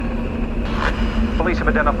Police have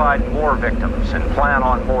identified more victims and plan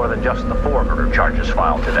on more than just the 4 murder charges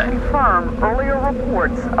filed today. Confirm earlier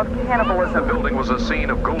reports of cannibalism. The building was a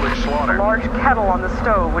scene of ghoulish slaughter. A large kettle on the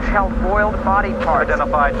stove which held boiled body parts.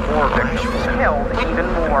 Identified more victims and Killed even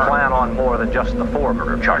more. plan on more than just the 4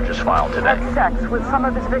 murder charges filed today. Had sex with some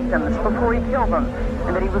of his victims before he killed them,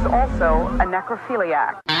 and that he was also a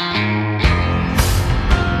necrophiliac.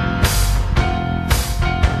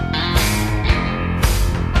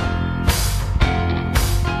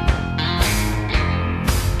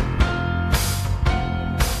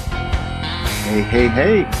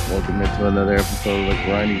 Hey. Welcome into another episode of the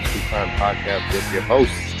Grinding True Crime Podcast with your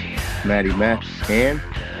host, Maddie Matt, and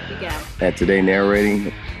today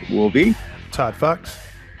narrating will be Todd Fox.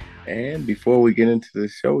 And before we get into the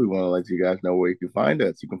show, we want to let you guys know where you can find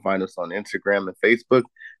us. You can find us on Instagram and Facebook.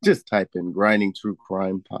 Just type in Grinding True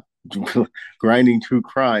Crime, Grinding True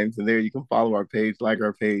Crimes, and there you can follow our page, like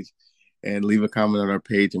our page, and leave a comment on our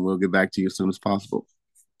page, and we'll get back to you as soon as possible.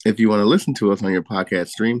 If you want to listen to us on your podcast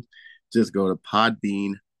stream, just go to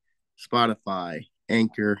Podbean, Spotify,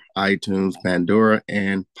 Anchor, iTunes, Pandora,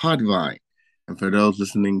 and Podvine. And for those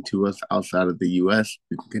listening to us outside of the U.S.,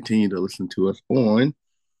 you can continue to listen to us on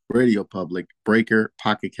Radio Public, Breaker,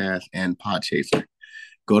 Pocket Cast, and Podchaser.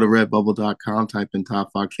 Go to redbubble.com, type in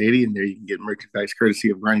Top Fox 80, and there you can get merchandise courtesy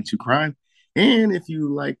of Grinding True Crime. And if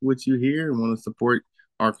you like what you hear and want to support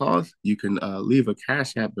our cause, you can leave a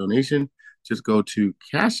Cash App donation. Just go to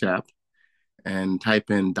Cash App and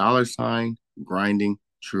type in $ Grinding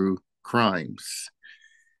True Crimes.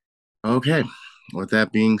 Okay, with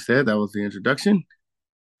that being said, that was the introduction.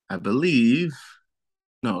 I believe,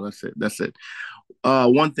 no, that's it.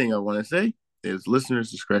 One thing I want to say is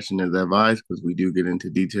listeners' discretion is advised, because we do get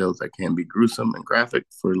into details that can be gruesome and graphic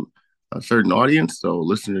for a certain audience, so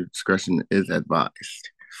listener discretion is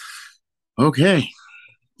advised. Okay,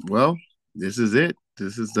 well, this is it.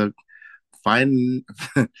 This is the finale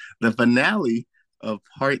of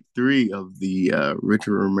part 3 of the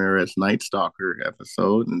Richard Ramirez Night Stalker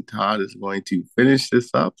episode, and Todd is going to finish this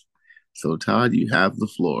up. So, Todd, you have the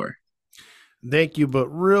floor. Thank you. But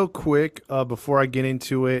real quick, before I get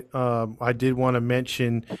into it, I did want to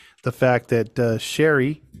mention the fact that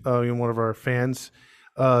Sherry, one of our fans,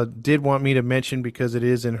 did want me to mention, because it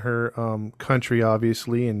is in her country,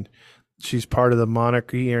 obviously, and she's part of the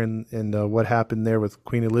monarchy, and what happened there with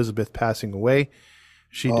Queen Elizabeth passing away.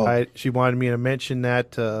 She died. She wanted me to mention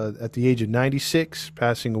that at the age of 96,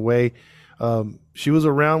 passing away. She was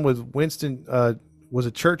around with Winston. Was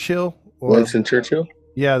it Churchill? Winston Churchill?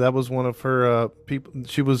 Yeah, that was one of her people.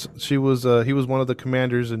 He was one of the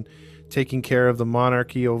commanders and taking care of the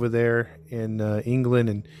monarchy over there in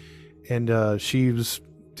England, and she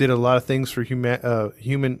did a lot of things for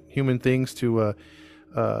human things to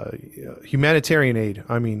humanitarian aid.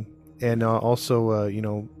 I mean, and also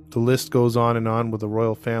the list goes on and on with the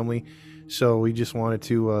royal family. So we just wanted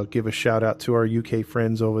to give a shout out to our UK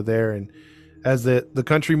friends over there, and as the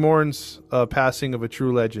country mourns passing of a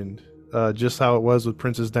true legend. Just how it was with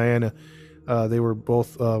Princess Diana. They were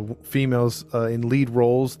both females in lead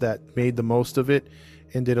roles that made the most of it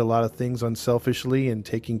and did a lot of things unselfishly and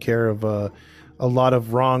taking care of a lot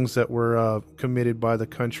of wrongs that were committed by the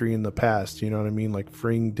country in the past. You know what I mean? Like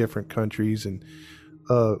freeing different countries and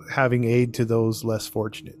having aid to those less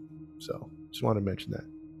fortunate. So just want to mention that.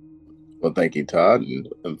 Well, thank you, Todd.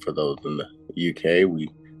 And for those in the UK, we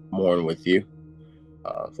mourn with you.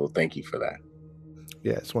 So thank you for that.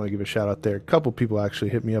 Yeah, just want to give a shout out there. A couple people actually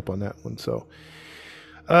hit me up on that one. So,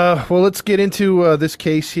 well, let's get into this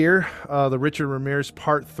case here. The Richard Ramirez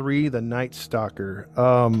Part 3, the Night Stalker.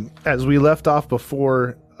 As we left off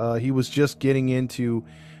before, he was just getting into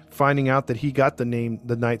finding out that he got the name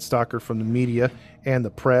the Night Stalker from the media and the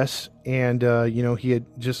press. And, he had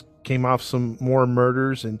just came off some more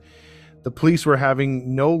murders, and the police were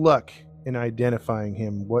having no luck in identifying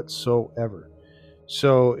him whatsoever.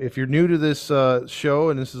 So if you're new to this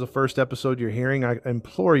show and this is the first episode you're hearing, I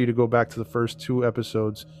implore you to go back to the first 2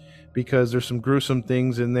 episodes, because there's some gruesome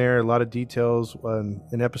things in there, a lot of details.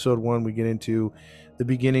 In episode 1, we get into the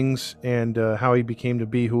beginnings and how he became to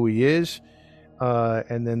be who he is.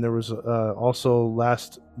 And then there was also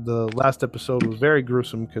the last episode was very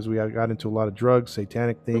gruesome, because we got into a lot of drugs,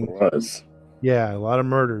 satanic things. It was. Yeah, a lot of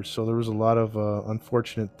murders. So there was a lot of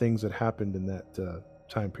unfortunate things that happened in that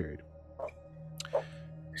time period.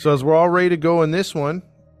 So as we're all ready to go in this one,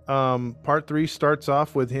 part 3 starts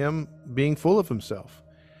off with him being full of himself.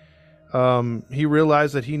 He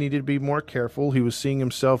realized that he needed to be more careful. He was seeing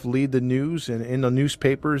himself lead the news, and in the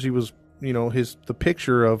newspapers, he was, the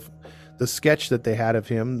picture of the sketch that they had of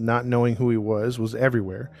him, not knowing who he was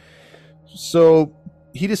everywhere. So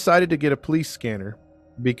he decided to get a police scanner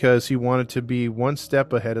because he wanted to be one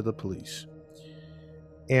step ahead of the police.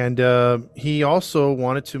 And he also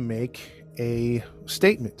wanted to make a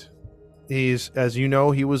statement. As you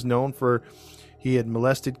know, he was known for, he had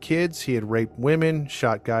molested kids, he had raped women,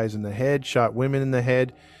 shot guys in the head, shot women in the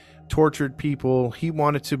head, tortured people. He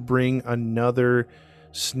wanted to bring another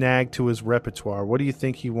snag to his repertoire. What do you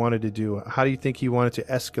think he wanted to do? How do you think he wanted to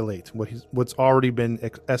escalate what's already been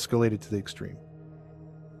escalated to the extreme?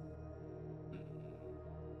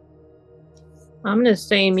 I'm going to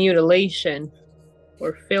say mutilation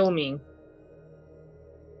or filming.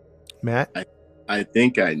 Matt? I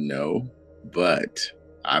think I know, but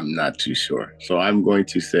I'm not too sure. So I'm going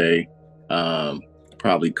to say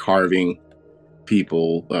probably carving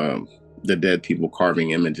people, the dead people, carving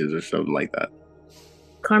images or something like that.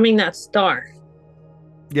 Carving that star.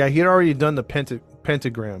 Yeah, he had already done the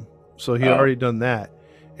pentagram. So he had already done that.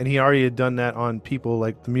 And he already had done that on people,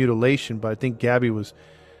 like the mutilation. But I think Gabby was,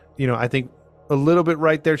 I think a little bit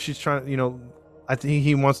right there. She's trying, I think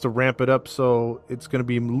he wants to ramp it up. So it's going to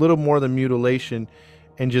be a little more than mutilation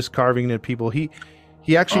and just carving into people. He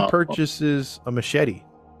actually purchases a machete.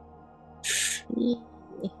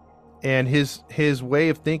 And his way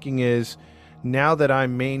of thinking is, now that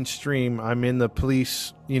I'm mainstream, I'm in the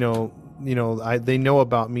police, they know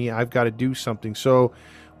about me. I've got to do something. So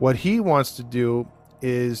what he wants to do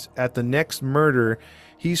is, at the next murder,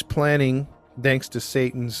 he's planning, thanks to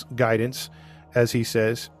Satan's guidance, as he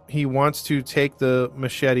says, he wants to take the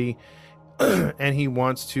machete and he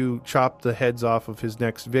wants to chop the heads off of his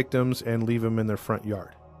next victims and leave them in their front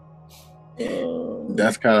yard.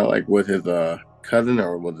 That's kind of like with his cousin,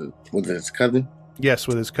 or was it his cousin? Yes,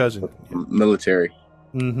 with his cousin. Military.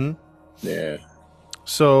 Mm-hmm. Yeah.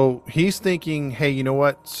 So he's thinking, hey, you know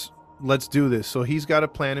what? Let's do this. So he's got a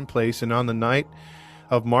plan in place. And on the night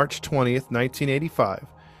of March 20th, 1985,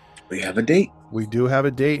 we have a date. We do have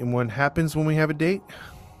a date. And what happens when we have a date?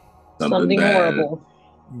 Something horrible.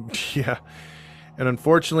 Yeah. And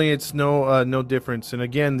unfortunately, it's no difference. And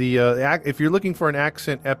again, if you're looking for an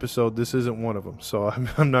accent episode, this isn't one of them. So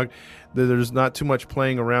I'm not. There's not too much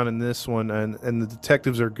playing around in this one, and the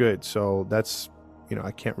detectives are good. So that's,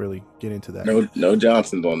 I can't really get into that. No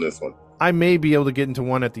Johnsons on this one. I may be able to get into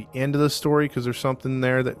one at the end of the story because there's something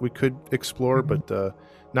there that we could explore, but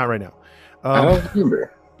not right now. I don't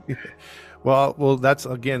remember. Well, that's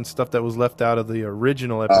again stuff that was left out of the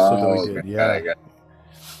original episode that we did. Yeah.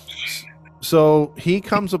 So he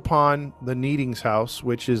comes upon the Needings house,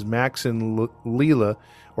 which is Max and Lila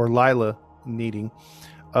Needing.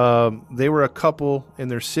 They were a couple in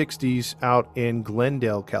their 60s out in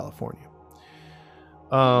Glendale, California.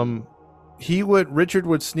 Richard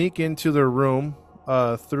would sneak into their room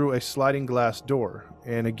through a sliding glass door.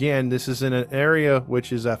 And again, this is in an area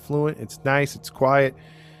which is affluent. It's nice. It's quiet.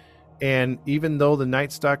 And even though the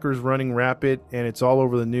Night Stalker is running rapid and it's all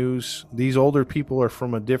over the news, these older people are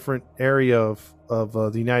from a different area of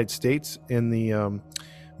the United States in the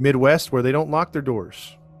Midwest, where they don't lock their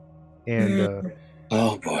doors. And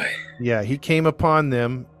oh boy, yeah, he came upon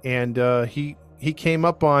them, and he came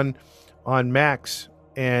up on Max,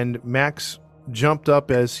 and Max jumped up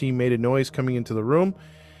as he made a noise coming into the room,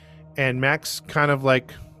 and Max kind of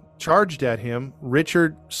like charged at him.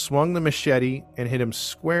 Richard swung the machete and hit him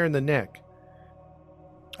square in the neck.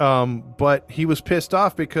 But he was pissed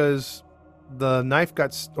off because the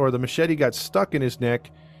machete got stuck in his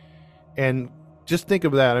neck. And just think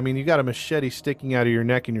of that. I mean, you got a machete sticking out of your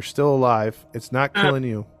neck and you're still alive. It's not killing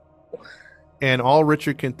you. And all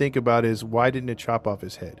Richard can think about is, why didn't it chop off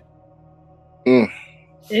his head?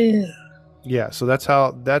 Yeah. So that's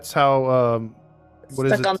how what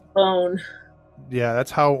is it? Stuck on the bone. Yeah,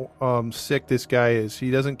 that's how sick this guy is.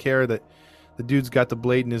 He doesn't care that the dude's got the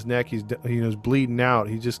blade in his neck. He's bleeding out.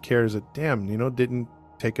 He just cares that, didn't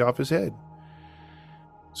take off his head.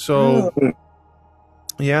 So,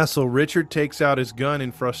 so Richard takes out his gun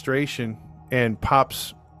in frustration and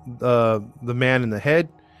pops the man in the head,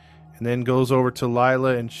 and then goes over to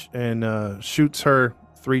Lila and shoots her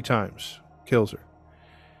 3 times, kills her.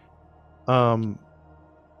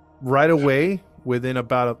 Right away, within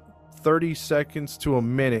about 30 seconds to a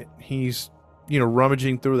minute, he's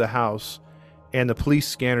rummaging through the house, and the police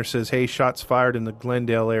scanner says, hey, shots fired in the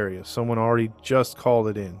Glendale area. Someone already just called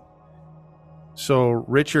it in. So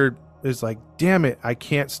Richard is like, damn it, I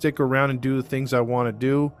can't stick around and do the things I want to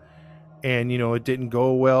do. And it didn't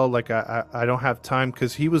go well. Like I don't have time,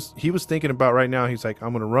 because he was thinking about right now, he's like,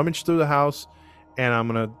 I'm gonna rummage through the house and I'm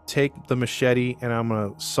gonna take the machete and I'm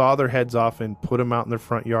gonna saw their heads off and put them out in their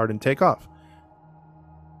front yard and take off.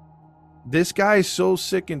 This guy is so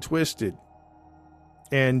sick and twisted.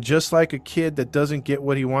 And just like a kid that doesn't get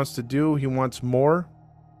what he wants to do, he wants more.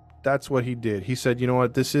 That's what he did. He said, you know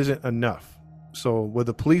what, this isn't enough. So with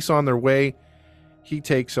the police on their way, he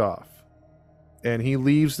takes off. And he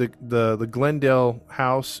leaves the Glendale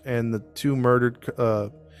house and the two murdered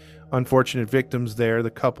unfortunate victims there,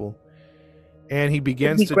 the couple. And he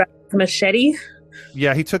begins to grab the machete.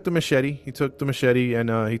 Yeah, he took the machete. He took the machete and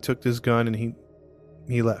he took his gun and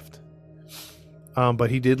he left. But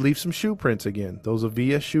he did leave some shoe prints again. Those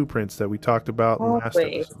Avia shoe prints that we talked about in the last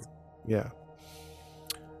episode. Yeah.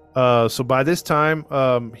 So by this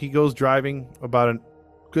time, he goes driving about a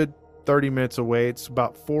good 30 minutes away. It's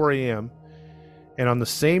about 4 a.m. And on the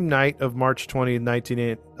same night of March 20th,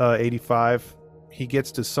 1985, he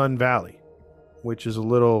gets to Sun Valley, which is a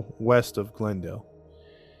little west of Glendale.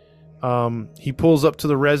 He pulls up to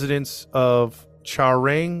the residence of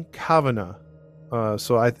Charang Kavana.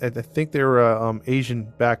 So I think they were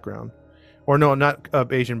Asian background. Or no, not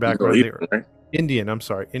Asian background. They were Indian. I'm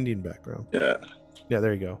sorry, Indian background. Yeah. Yeah,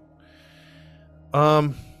 there you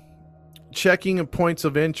go. Checking points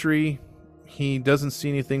of entry, he doesn't see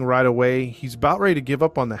anything right away. He's about ready to give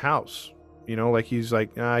up on the house. You know, like he's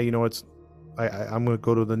like, I'm going to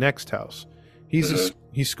go to the next house. He's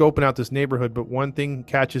scoping out this neighborhood, but one thing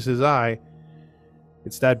catches his eye.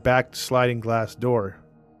 It's that back sliding glass door.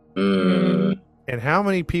 And how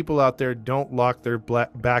many people out there don't lock their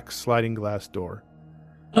back sliding glass door?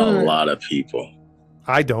 A lot of people.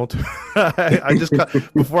 I don't. I just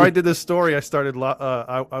before I did this story, I started.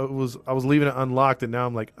 I was leaving it unlocked, and now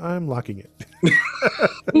I'm like, I'm locking it.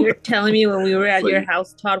 You're telling me when we were at your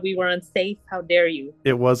house, Todd, we were unsafe? How dare you?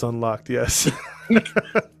 It was unlocked. Yes.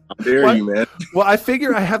 How dare you, man? Well, I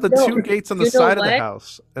figure I have the two gates on the side of the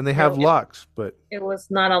house, and they have locks, but it was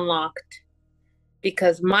not unlocked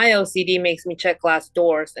because my OCD makes me check glass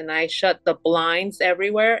doors, and I shut the blinds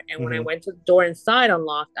everywhere. And when I went to the door inside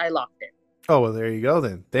unlocked, I locked it. Oh, well, there you go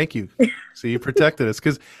then. Thank you. So you protected us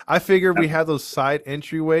because I figured we had those side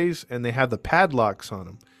entryways and they have the padlocks on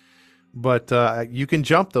them, but you can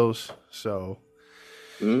jump those. So,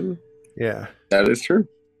 yeah, that is true.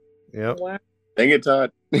 Yep. Wow. Dang it,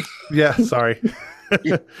 Todd. Yeah, sorry.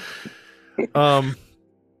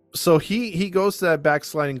 So he goes to that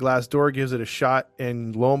backsliding glass door, gives it a shot,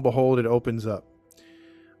 and lo and behold, it opens up.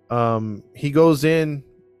 He goes in.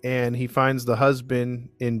 And he finds the husband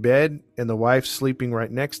in bed and the wife sleeping right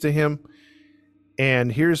next to him.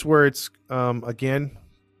 And here's where it's, again,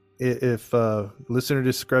 if listener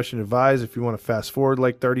discretion advised, if you want to fast forward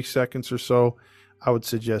like 30 seconds or so, I would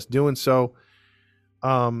suggest doing so.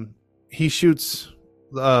 He shoots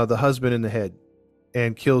the husband in the head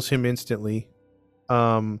and kills him instantly.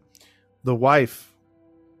 The wife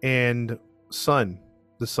and son,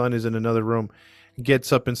 the son is in another room,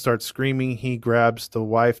 gets up and starts screaming. He grabs the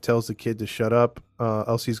wife, tells the kid to shut up,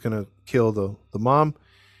 else he's going to kill the mom.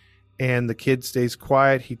 And the kid stays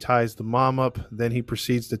quiet. He ties the mom up. Then he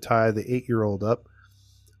proceeds to tie the 8-year-old up.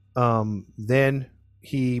 Then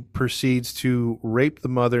he proceeds to rape the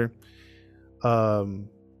mother,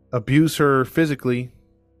 abuse her physically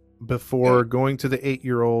before going to the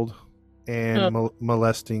 8-year-old and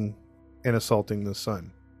molesting and assaulting the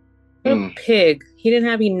son. What a pig. He didn't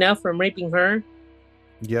have enough from raping her.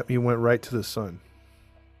 Yep, he went right to the son.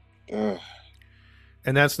 And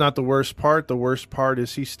that's not the worst part. The worst part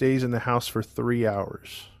is he stays in the house for 3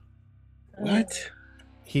 hours. What?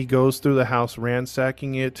 He goes through the house,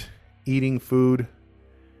 ransacking it, eating food,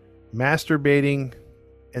 masturbating,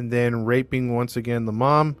 and then raping once again the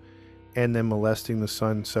mom, and then molesting the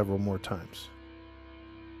son several more times.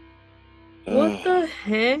 What the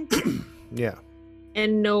heck? Yeah.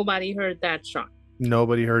 And nobody heard that shot.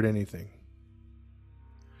 Nobody heard anything.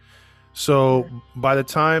 So by the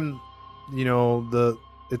time,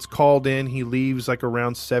 it's called in, he leaves like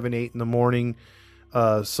around 7, 8 in the morning.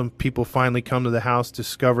 Some people finally come to the house,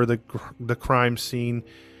 discover the crime scene.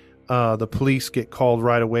 The police get called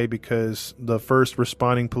right away because the first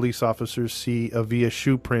responding police officers see Avia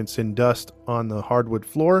shoe prints in dust on the hardwood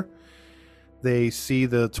floor. They see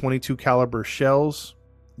the .22 caliber shells.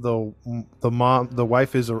 The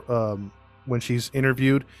wife is when she's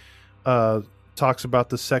interviewed, talks about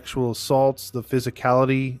the sexual assaults, the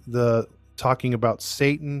physicality, the talking about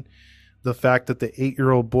Satan, the fact that the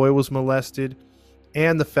 8-year-old boy was molested,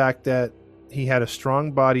 and the fact that he had a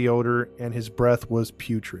strong body odor and his breath was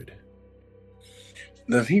putrid.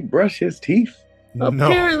 Does he brush his teeth?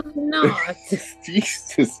 Apparently not.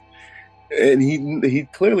 Jesus. And he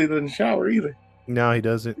clearly doesn't shower either. No, he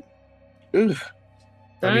doesn't. Ugh.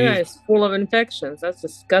 That guy is full of infections. That's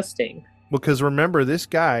disgusting. Because remember, this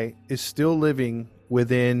guy is still living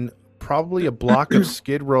within probably a block of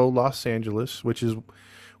Skid Row, Los Angeles, which is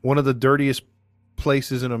one of the dirtiest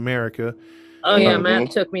places in America. Oh yeah,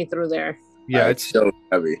 Matt took me through there. Yeah, it's so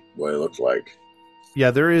heavy. What it looks like.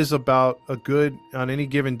 Yeah, there is about on any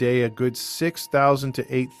given day, a good 6,000 to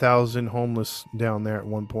 8,000 homeless down there at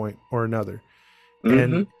one point or another.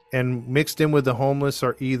 And mixed in with the homeless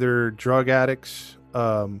are either drug addicts,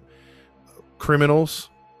 criminals,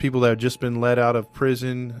 people that have just been let out of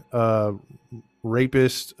prison,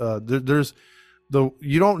 rapists.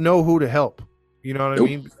 You don't know who to help. You know what I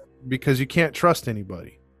mean? Because you can't trust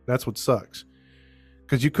anybody. That's what sucks.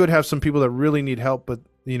 Because you could have some people that really need help, but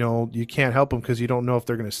you can't help them because you don't know if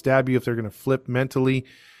they're going to stab you, if they're going to flip mentally,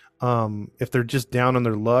 if they're just down on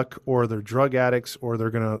their luck, or they're drug addicts, or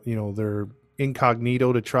they're going to, they're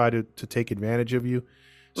incognito to try to take advantage of you.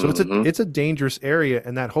 So it's a dangerous area,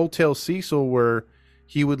 and that Hotel Cecil where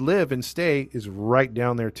he would live and stay is right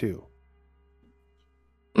down there too.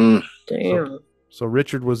 Damn. So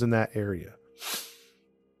Richard was in that area.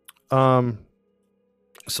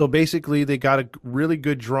 So basically they got a really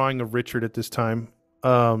good drawing of Richard at this time.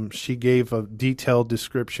 She gave a detailed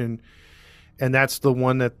description, and that's the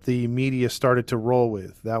one that the media started to roll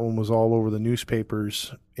with. That one was all over the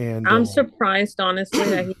newspapers. And I'm surprised, honestly,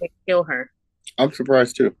 that he didn't kill her. I'm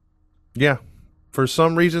surprised too. Yeah. For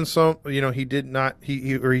some reason, he did not,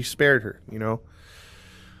 he spared her, Yeah,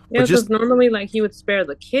 because normally, he would spare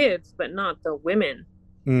the kids, but not the women.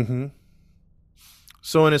 Mm-hmm.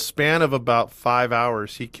 So in a span of about 5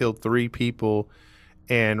 hours, he killed 3 people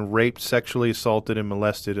and raped, sexually assaulted, and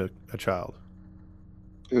molested a child.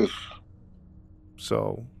 Oof.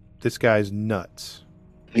 So this guy's nuts.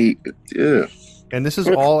 And this is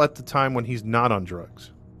all at the time when he's not on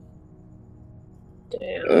drugs.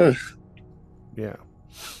 Damn. Yeah.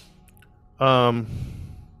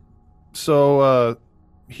 So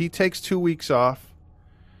he takes 2 weeks off,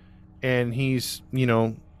 and he's,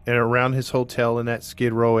 and around his hotel in that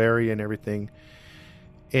Skid Row area and everything.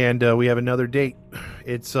 And we have another date.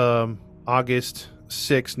 It's August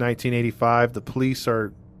 6, 1985. The police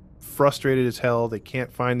are frustrated as hell. They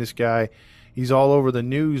can't find this guy. He's all over the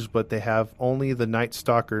news, but they have only the Night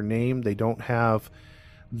Stalker name. They don't have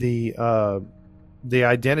the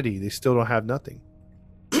identity. They still don't have nothing.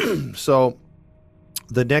 So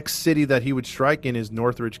the next city that he would strike in is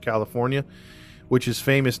Northridge, California, which is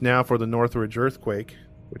famous now for the Northridge earthquake,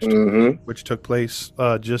 which took place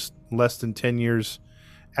just less than 10 years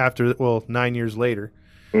after, 9 years later.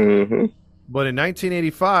 But in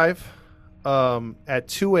 1985, at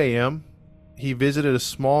 2 a.m., he visited a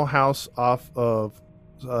small house off of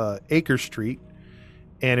Acre Street,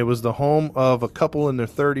 and it was the home of a couple in their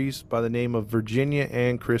 30s by the name of Virginia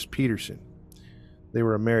and Chris Peterson. They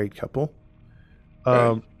were a married couple.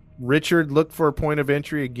 Richard looked for a point of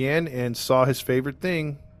entry again and saw his favorite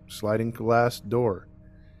thing, sliding glass door.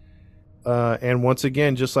 And once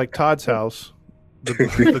again, just like Todd's house,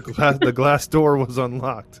 the glass door was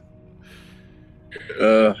unlocked.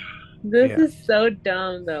 This is so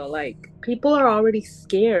dumb, though. People are already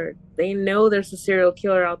scared. They know there's a serial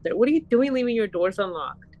killer out there. What are you doing leaving your doors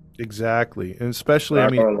unlocked? Exactly. And especially,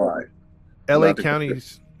 LA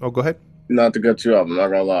counties. Oh, go ahead. Not to cut you off, I'm not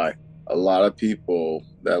going to lie. A lot of people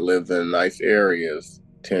that live in nice areas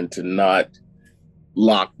tend to not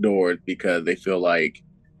lock doors because they feel like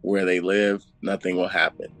where they live, nothing will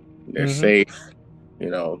happen. They're safe.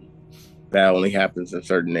 That only happens in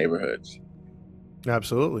certain neighborhoods.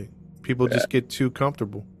 Absolutely. People just get too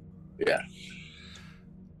comfortable. Yeah.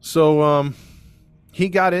 So he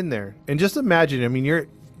got in there, and just imagine,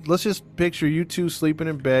 let's just picture you two sleeping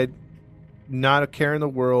in bed, not a care in the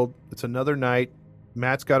world. It's another night.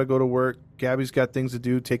 Matt's got to go to work. Gabby's got things to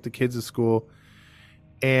do, take the kids to school.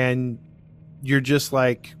 And you're just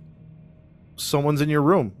like, someone's in your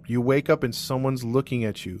room. You wake up and someone's looking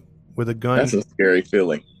at you with a gun. That's a scary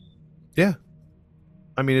feeling. Yeah.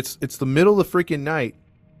 It's the middle of the freaking night,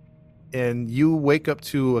 and you wake up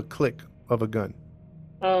to a click of a gun.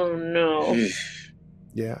 Oh, no.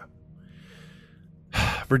 Yeah.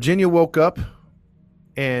 Virginia woke up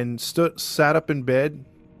and sat up in bed,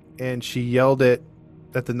 and she yelled at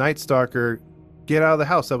the Night Stalker, "Get out of the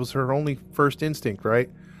house." That was her only first instinct, right?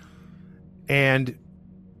 And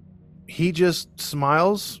he just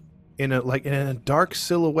smiles in a dark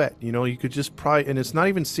silhouette. You could just probably, and it's not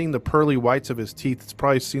even seeing the pearly whites of his teeth. It's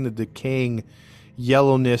probably seeing the decaying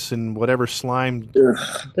yellowness and whatever slime.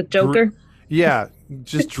 The Joker? Yeah,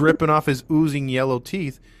 just dripping off his oozing yellow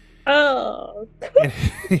teeth. Oh.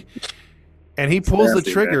 And he pulls the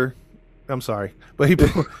trigger. I'm sorry, but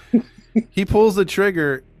he pulls the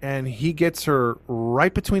trigger, and he gets her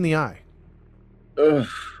right between the eye. Ugh.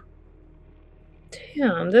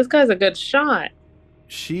 Damn, this guy's a good shot.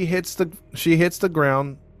 She hits the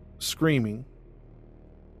ground screaming,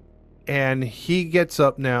 and he gets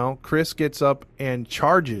up now. Chris gets up and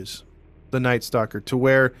charges the Night Stalker to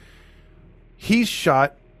where he's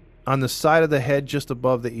shot on the side of the head just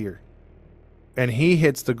above the ear, and he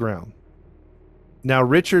hits the ground. Now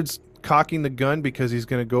Richard's cocking the gun because he's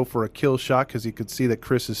going to go for a kill shot because he could see that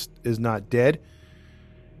Chris is not dead.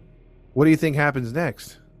 What do you think happens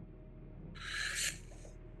next?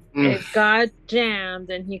 It got jammed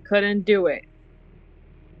and he couldn't do it.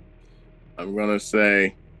 I'm gonna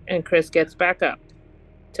say. And Chris gets back up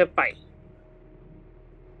to fight.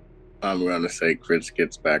 I'm gonna say Chris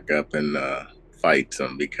gets back up and fights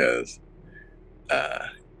him because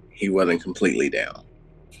he wasn't completely down.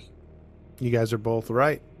 You guys are both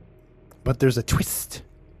right, but there's a twist.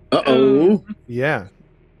 Uh-oh. Yeah.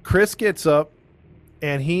 Chris gets up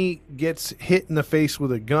and he gets hit in the face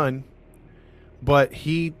with a gun, but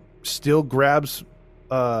he still grabs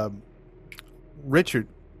Richard,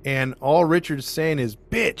 and all Richard's saying is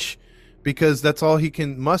bitch, because that's all he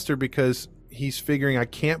can muster, because he's figuring, I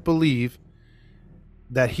can't believe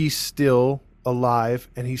that he's still alive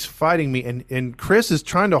and he's fighting me, and Chris is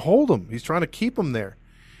trying to hold him. He's trying to keep him there.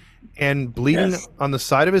 And bleeding on the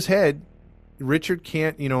side of his head, Richard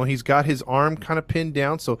can't, he's got his arm kind of pinned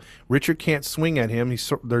down, so Richard can't swing at him.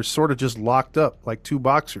 They're sort of just locked up like two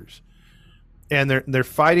boxers. And they're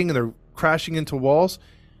fighting and they're crashing into walls.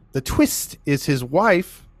 The twist is his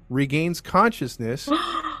wife regains consciousness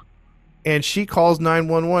and she calls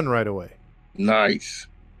 911 right away. Nice.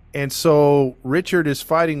 And so Richard is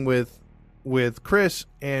fighting with Chris,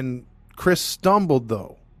 and Chris stumbled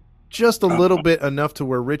though. Just a little bit, enough to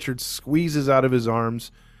where Richard squeezes out of his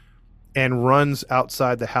arms and runs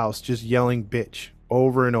outside the house just yelling bitch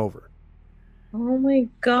over and over. Oh my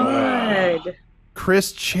God.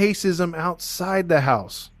 Chris chases him outside the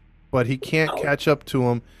house, but he can't catch up to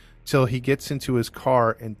him till he gets into his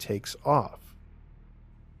car and takes off.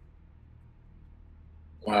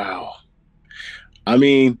 Wow. I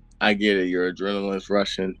mean, I get it. Your adrenaline's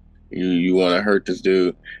rushing. You want to hurt this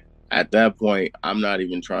dude. At that point, I'm not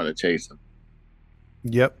even trying to chase him.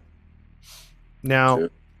 Yep. Now,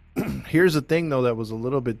 here's the thing, though, that was a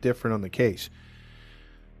little bit different on the case.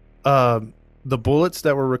 The bullets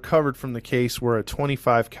that were recovered from the case were a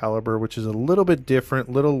 .25 caliber, which is a little bit different,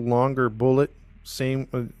 little longer bullet, same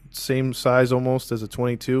size almost as a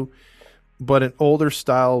 .22, but an older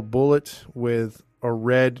style bullet with a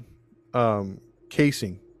red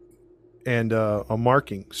casing and a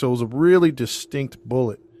marking. So it was a really distinct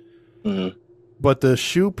bullet. Mm-hmm. But the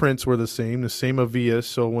shoe prints were the same Avia.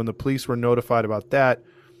 So when the police were notified about that,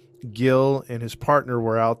 Gil and his partner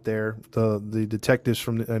were out there. The detectives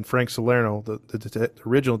and Frank Salerno, the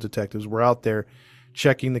original detectives, were out there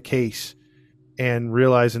checking the case and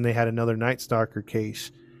realizing they had another Night Stalker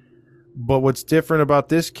case. But what's different about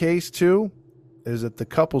this case too is that the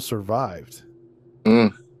couple survived.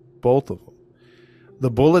 Both of them.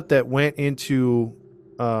 The bullet that went into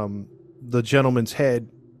the gentleman's head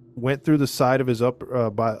went through the side of his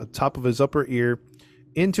top of his upper ear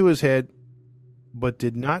into his head, but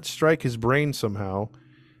did not strike his brain somehow,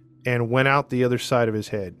 and went out the other side of his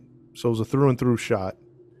head. So it was a through and through shot.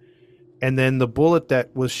 And then the bullet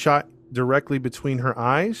that was shot directly between her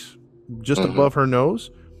eyes, just above her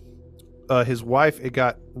nose, his wife,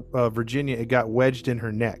 Virginia, it got wedged in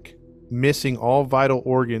her neck, missing all vital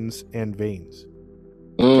organs and veins.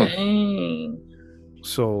 Dang.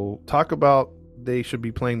 So talk about, they should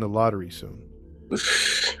be playing the lottery soon.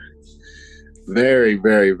 Very,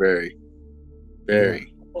 very, very,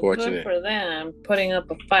 very fortunate. Good for them putting up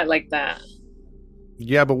a fight like that.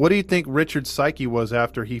 Yeah, but what do you think Richard's psyche was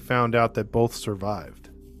after he found out that both survived?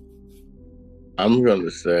 I'm going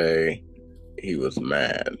to say he was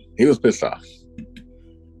mad. He was pissed off.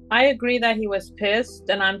 I agree that he was pissed,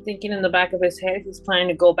 and I'm thinking in the back of his head he's planning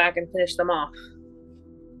to go back and finish them off.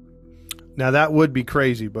 Now, that would be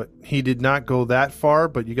crazy, but he did not go that far,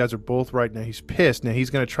 but you guys are both right. Now, he's pissed. Now, he's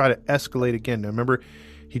going to try to escalate again. Now, remember,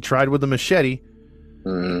 he tried with the machete.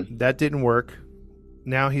 Mm-hmm. That didn't work.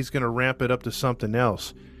 Now, he's going to ramp it up to something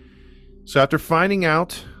else. So, after finding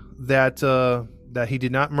out that he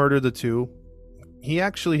did not murder the two, he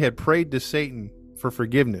actually had prayed to Satan for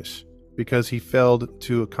forgiveness because he failed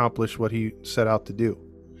to accomplish what he set out to do.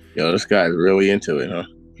 Yo, this guy's really into it, huh?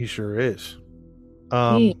 He sure is.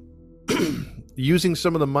 Using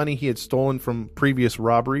some of the money he had stolen from previous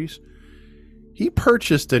robberies, he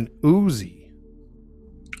purchased an Uzi.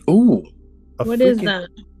 Ooh. What is that?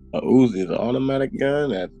 A Uzi is an automatic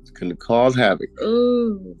gun that can cause havoc.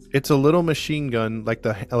 Ooh. It's a little machine gun, like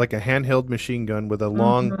a handheld machine gun with a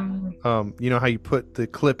long You know how you put the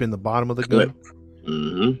clip in the bottom of the Clip. gun?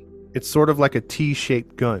 Mm-hmm. It's sort of like a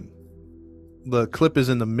T-shaped gun. The clip is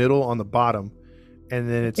in the middle on the bottom, and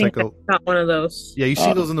then it's like a shot one of those. yeah. You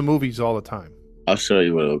see those in the movies all the time. I'll show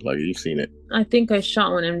you what it looks like. You've seen it. I think I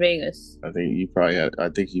shot one in Vegas. I think you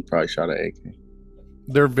probably shot an AK.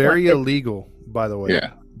 They're very illegal, by the way.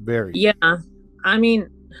 Yeah. Very. Yeah. I mean,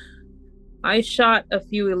 I shot a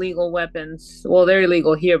few illegal weapons. Well, they're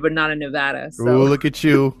illegal here, but not in Nevada. So. Ooh, look at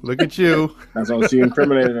you. Look at you. That's why she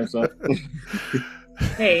incriminated herself.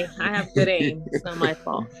 Hey, I have good aim. It's not my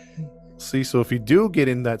fault. See, so if you do get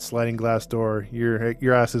in that sliding glass door,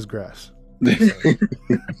 your ass is grass.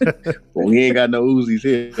 Well, he ain't got no Uzis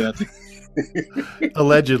here.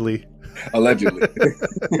 Allegedly. Allegedly.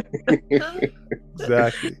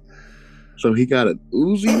 Exactly. So he got an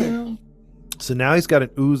Uzi now? So now he's got an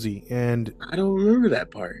Uzi, and I don't remember that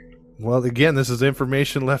part. well, again, this is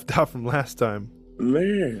information left out from last time.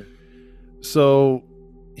 Man. So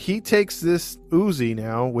he takes this Uzi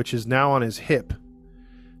now, which is now on his hip,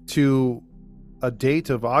 to a date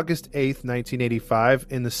of August 8th, 1985,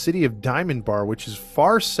 in the city of Diamond Bar, which is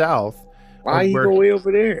far south. Why he go way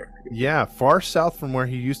over there? Yeah, far south from where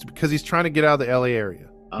he used to, because he's trying to get out of the LA area.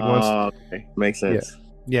 Okay. Makes sense.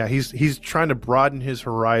 Yeah, he's trying to broaden his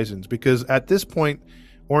horizons, because at this point,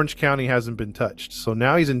 Orange County hasn't been touched. So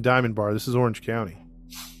now he's in Diamond Bar. This is Orange County.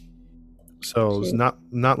 So it's not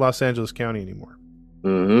Los Angeles County anymore.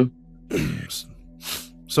 Mm-hmm.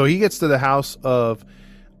 So he gets to the house of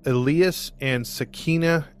Elias and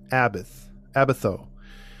Sakina Abatho.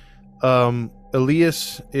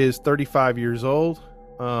 Elias is 35 years old.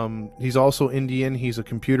 He's also Indian. He's a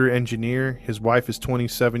computer engineer. His wife is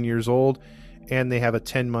 27 years old, and they have a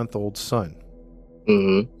 10-month-old son.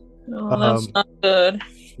 Mm-hmm. Oh, that's not good.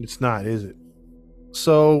 It's not, is it?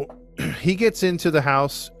 So he gets into the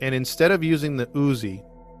house, and instead of using the Uzi,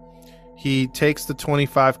 he takes the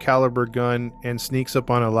 25 caliber gun and sneaks up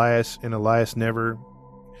on Elias, and Elias never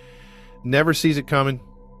sees it coming.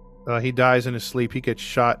 He dies in his sleep. He gets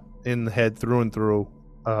shot in the head through and through.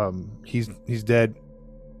 He's dead,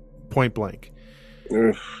 point blank.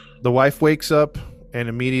 Ugh. The wife wakes up and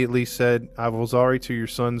immediately said, "I was already to your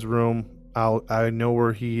son's room. I know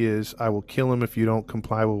where he is. I will kill him if you don't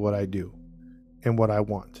comply with what I do and what I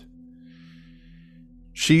want."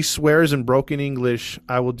 She swears in broken English,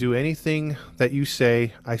 "I will do anything that you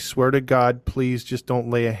say. I swear to God, please just don't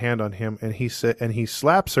lay a hand on him." And he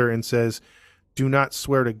slaps her and says, "Do not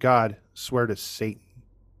swear to God, swear to Satan."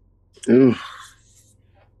 Oof.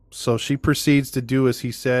 So she proceeds to do as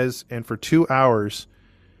he says, and for 2 hours,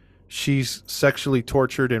 she's sexually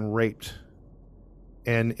tortured and raped.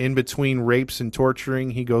 And in between rapes and torturing,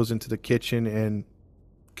 he goes into the kitchen and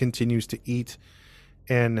continues to eat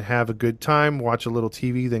and have a good time, watch a little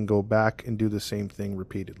TV, then go back and do the same thing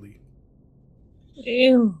repeatedly.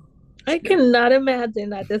 Ew. I cannot imagine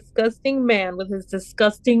that disgusting man with his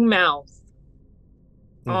disgusting mouth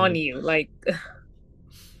on you. Like,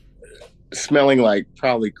 smelling like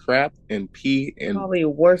probably crap and pee and probably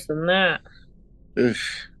worse than that. Ugh.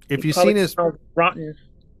 If you've Probably seen his smells rotten.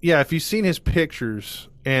 Yeah, if you've seen his pictures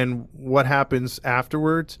and what happens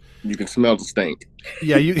afterwards, you can smell the stink.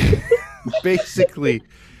 Yeah, you basically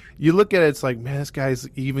you look at it, it's like, man, this guy's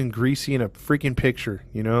even greasy in a freaking picture,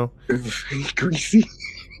 you know? Greasy.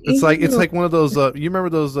 It's like one of those you remember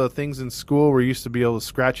those things in school where you used to be able to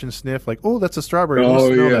scratch and sniff, like, oh, that's a strawberry.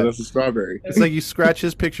 Oh yeah, that's a strawberry. It's like you scratch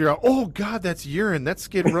his picture out. Oh God, that's urine. That's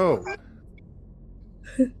Skid Row.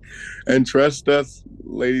 And trust us,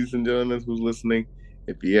 ladies and gentlemen who's listening,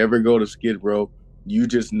 if you ever go to Skid Row, you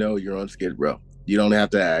just know you're on Skid Row. You don't have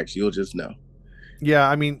to ask. You'll just know. Yeah,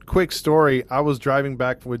 I mean, quick story. I was driving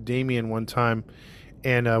back with Damien one time,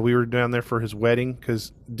 and we were down there for his wedding,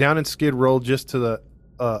 because down in Skid Row, just to the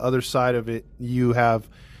other side of it, you have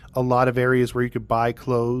a lot of areas where you could buy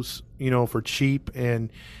clothes, for cheap,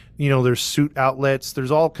 and, there's suit outlets.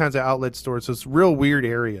 There's all kinds of outlet stores, so it's a real weird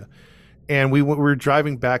area. And we were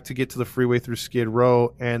driving back to get to the freeway through Skid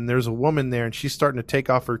Row, and there's a woman there, and she's starting to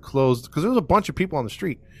take off her clothes because there was a bunch of people on the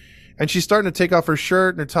street. And she's starting to take off her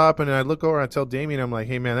shirt and her top, and I look over and I tell Damien, I'm like,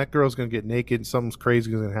 hey, man, that girl's going to get naked and something's crazy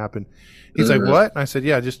is going to happen. He's like, what? And I said,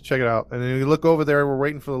 yeah, just check it out. And then we look over there, we're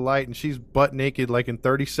waiting for the light, and she's butt naked like in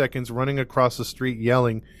 30 seconds running across the street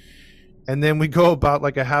yelling. And then we go about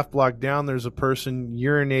like a half block down, there's a person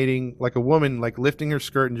urinating, like a woman, like lifting her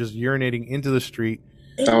skirt and just urinating into the street.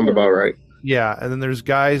 Sound about right. Yeah, and then there's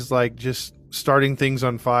guys like just starting things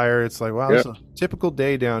on fire. It's like, wow, It's a typical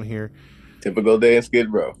day down here. Typical day in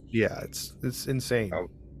Skid Row. Yeah, it's insane.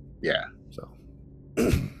 Yeah. So,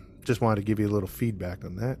 Just wanted to give you a little feedback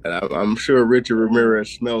on that. And I'm sure Richard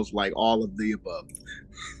Ramirez smells like all of the above.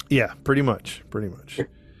 Yeah, pretty much.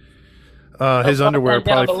 His underwear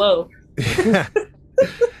down probably below.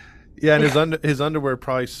 Yeah, and his underwear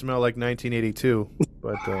probably smell like 1982.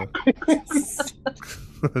 But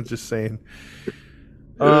just saying.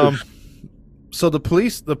 So the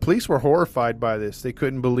police were horrified by this. They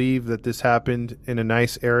couldn't believe that this happened in a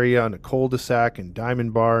nice area on a cul-de-sac in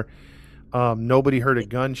Diamond Bar. Nobody heard a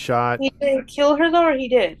gunshot. He didn't kill her though, or he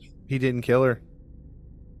did? He didn't kill her.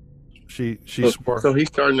 She swore. So he's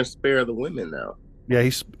starting to spare the women now. Yeah,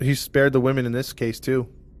 he spared the women in this case too.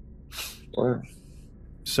 Wow.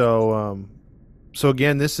 So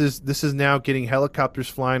again, this is now getting helicopters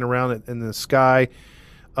flying around in the sky.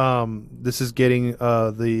 This is getting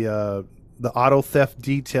the auto theft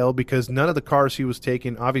detail, because none of the cars he was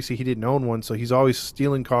taking, obviously he didn't own one, so he's always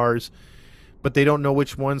stealing cars, but they don't know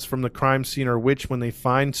which ones from the crime scene are which when they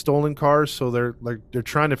find stolen cars. So they're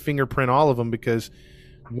trying to fingerprint all of them, because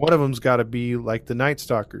one of them's got to be like the Night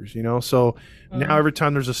Stalkers, you know. So now every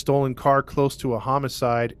time there's a stolen car close to a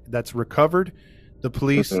homicide that's recovered, the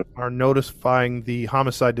police are notifying the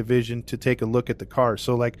homicide division to take a look at the car.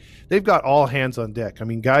 So like they've got all hands on deck. I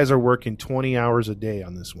mean, guys are working 20 hours a day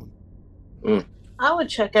on this one. I would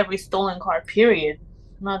check every stolen car, period,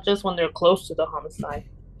 not just when they're close to the homicide.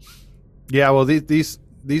 Yeah, well, these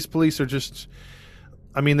police are just,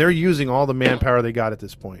 I mean, they're using all the manpower they got at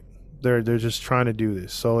this point. They're just trying to do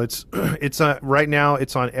this. So it's right now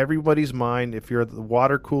it's on everybody's mind. If you're at the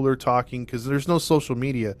water cooler talking, because there's no social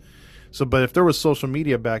media. So, but if there was social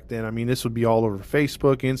media back then, I mean, this would be all over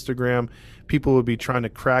Facebook, Instagram. People would be trying to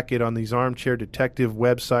crack it on these armchair detective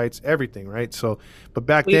websites, everything, right? So, but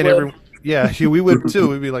back then, we would too.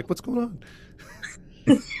 We'd be like, "What's going on?"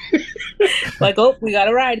 Like, oh, we got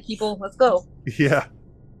a ride, people. Let's go. Yeah,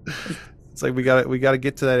 it's like we got to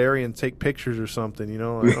get to that area and take pictures or something. You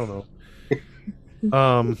know, I don't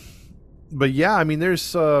know. But yeah, I mean,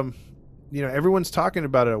 there's you know, everyone's talking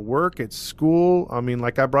about it at work, at school. I mean,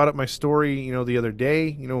 like I brought up my story, you know, the other day,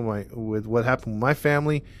 you know, with what happened with my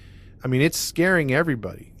family. I mean, it's scaring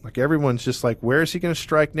everybody. Like everyone's just like, where is he going to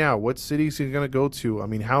strike now? What city is he going to go to? I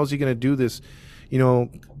mean, how is he going to do this? You know,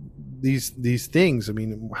 these things. I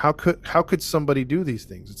mean, how could somebody do these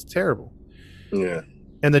things? It's terrible. Yeah.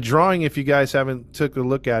 And the drawing, if you guys haven't took a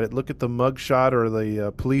look at it, look at the mugshot or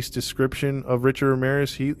the police description of Richard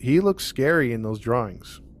Ramirez. He looks scary in those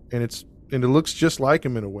drawings, and it looks just like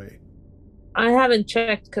him in a way. I haven't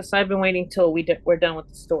checked because I've been waiting till we're done with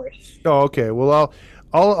the story. Oh, okay. Well,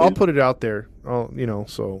 I'll put it out there. You know,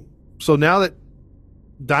 so now that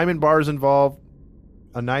Diamond Bar is involved,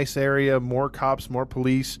 a nice area, more cops, more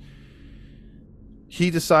police, he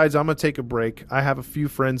decides, I'm going to take a break. I have a few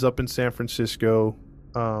friends up in San Francisco.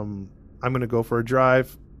 I'm going to go for a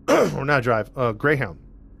drive, or not drive, Greyhound,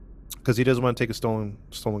 because he doesn't want to take a stolen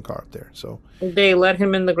car up there. So they let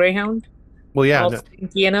him in the Greyhound. Well, yeah.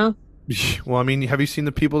 You know. Well, I mean, have you seen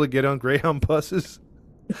the people that get on Greyhound buses?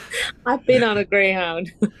 I've been on a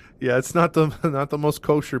Greyhound. Yeah, it's not the most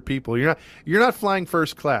kosher people. You're not flying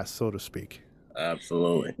first class, so to speak.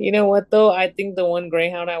 Absolutely. You know what though? I think the one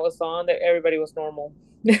Greyhound I was on, that everybody was normal.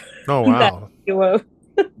 Oh wow,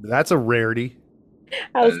 that's a rarity.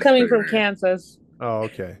 I was coming from Kansas. Oh,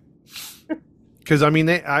 okay. Because I mean,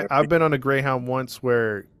 I've been on a Greyhound once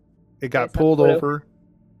where it got pulled over,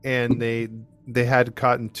 and they had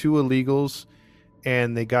caught 2 illegals,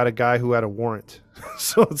 and they got a guy who had a warrant.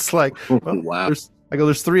 So it's like, well, wow.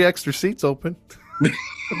 There's 3 extra seats open.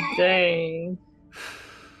 Dang.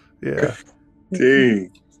 Yeah. Dang.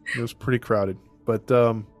 It was pretty crowded. But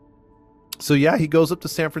so yeah, he goes up to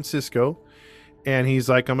San Francisco, and he's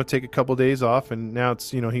like, I'm gonna take a couple days off. And now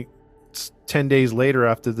it's, you know, it's 10 days later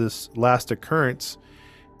after this last occurrence,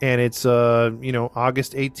 and it's you know,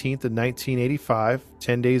 August 18th of 1985,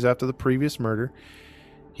 10 days after the previous murder.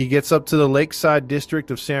 He gets up to the Lakeside district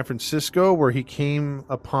of San Francisco, where he came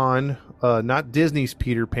upon not Disney's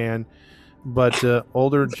Peter Pan, but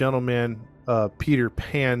older gentleman Peter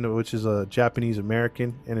Pan, which is a Japanese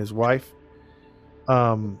American, and his wife.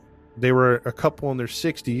 They were a couple in their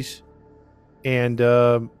 60s,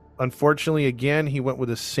 and unfortunately, again, he went with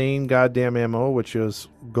the same goddamn MO, which is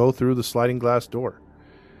go through the sliding glass door.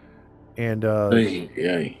 And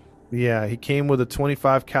yeah, he came with a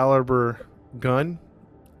 .25 caliber gun,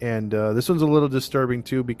 and this one's a little disturbing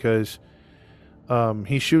too, because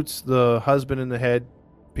he shoots the husband in the head,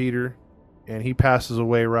 Peter, and he passes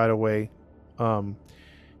away right away.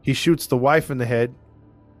 He shoots the wife in the head,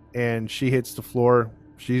 and she hits the floor.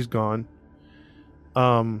 She's gone.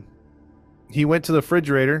 He went to the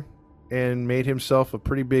refrigerator and made himself a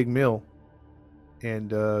pretty big meal,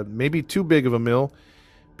 and maybe too big of a mill,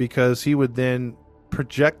 because he would then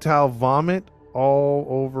projectile vomit all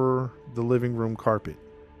over the living room carpet.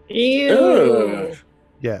 Ew.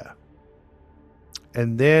 Yeah.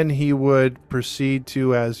 And then he would proceed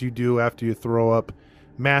to, as you do after you throw up,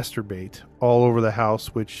 masturbate all over the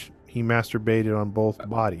house, which he masturbated on both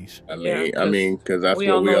bodies. I mean, because that's we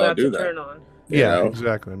what all we know all that do. to That. turn on. Yeah,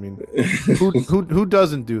 exactly. I mean, who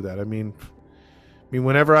doesn't do that? I mean,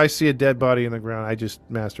 whenever I see a dead body in the ground, I just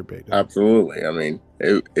masturbate. Absolutely. I mean,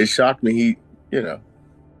 it shocked me. He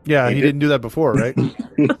Yeah, he didn't do that before, right? I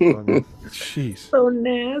mean, jeez. So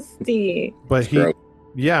nasty. But he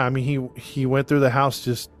went through the house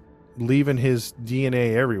just leaving his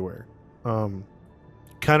DNA everywhere.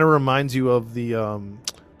 Kind of reminds you of the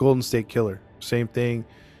Golden State Killer. Same thing,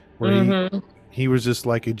 where he was just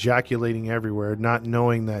like ejaculating everywhere, not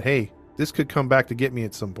knowing that, hey, this could come back to get me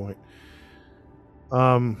at some point.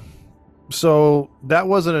 So that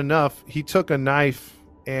wasn't enough. He took a knife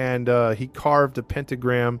and he carved a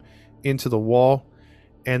pentagram into the wall,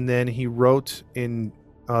 and then he wrote in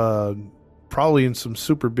probably in some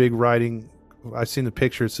super big writing. I've seen the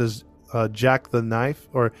picture. It says Jack the Knife,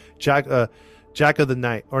 or Jack of the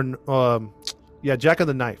Knife, or Jack of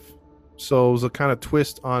the Knife. So it was a kind of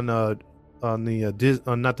twist on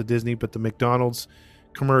not the Disney, but the McDonald's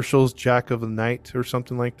commercials, Jack of the Night or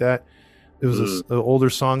something like that. It was an older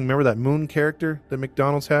song. Remember that Moon character that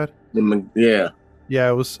McDonald's had? Yeah,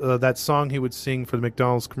 it was that song he would sing for the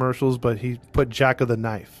McDonald's commercials, but he put Jack of the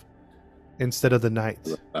Knife instead of the Night.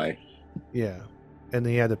 Yeah, and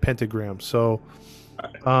then he had the pentagram. So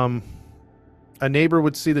a neighbor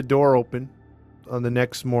would see the door open on the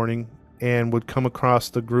next morning and would come across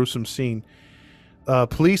the gruesome scene.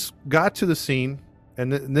 Police got to the scene,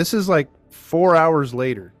 and this is like 4 hours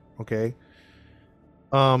later, okay?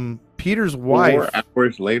 Peter's wife... 4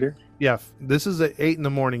 hours later? Yeah, this is at 8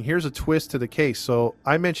 a.m. Here's a twist to the case. So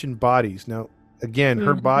I mentioned bodies. Now, again,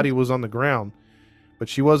 her body was on the ground, but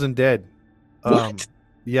she wasn't dead. What?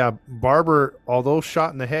 Yeah, Barbara, although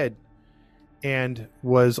shot in the head, and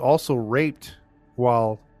was also raped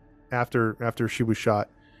after she was shot.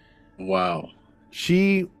 Wow.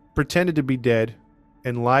 She pretended to be dead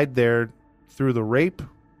and lied there through the rape,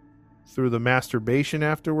 through the masturbation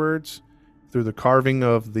afterwards, through the carving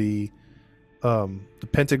of the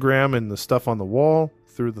pentagram and the stuff on the wall,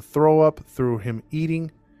 through the throw up, through him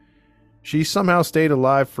eating. She somehow stayed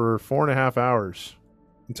alive for 4.5 hours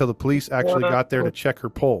until the police actually got there to check her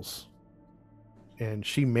pulse. And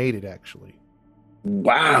she made it, actually.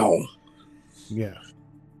 Wow. Yeah.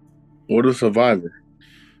 What a survivor.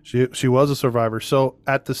 She was a survivor. So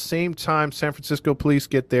at the same time, San Francisco police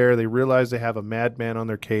get there. They realize they have a madman on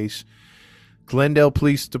their case. Glendale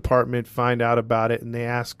Police Department find out about it, and they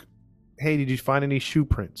ask, hey, did you find any shoe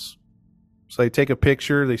prints? So they take a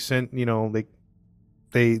picture. They send,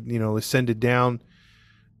 they send it down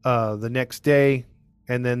the next day.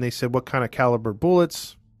 And then they said, what kind of caliber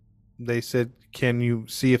bullets? They said, can you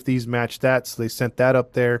see if these match that? So they sent that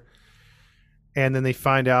up there. And then they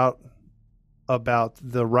find out about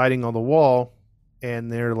the writing on the wall,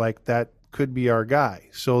 and they're like, that could be our guy.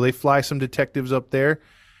 So they fly some detectives up there.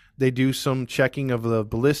 They do some checking of the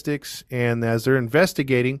ballistics, and as they're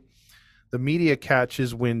investigating, the media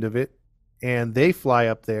catches wind of it, and they fly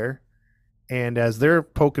up there. And as they're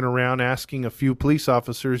poking around, asking a few police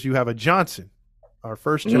officers, you have a Johnson, our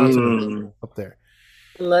first Johnson up there.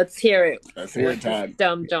 Let's hear it. Let's hear it, Todd.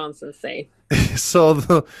 Dumb Johnson say. So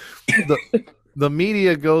the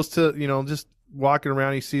media goes to, just walking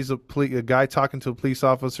around. He sees a guy talking to a police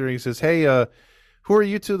officer. And he says, hey, who are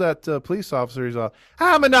you to that police officer? He's like,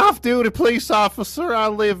 I'm an off-duty police officer. I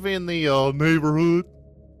live in the neighborhood.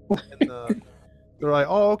 And they're like,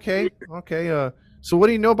 oh, okay. So what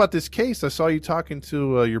do you know about this case? I saw you talking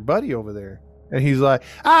to your buddy over there. And he's like,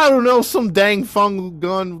 I don't know, some dang fungal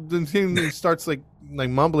gun. And he starts like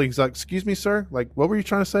mumbling. He's like, excuse me, sir? Like, what were you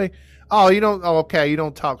trying to say? Oh, you don't. Oh, okay, you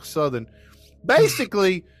don't talk Southern.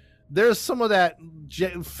 Basically, there's some of that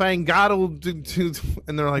fangado,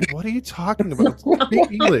 and they're like, what are you talking about?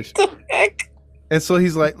 Speak English. And so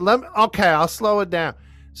he's like, okay, I'll slow it down.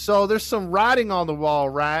 So there's some writing on the wall,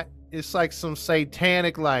 right? It's like some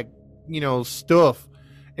satanic, stuff.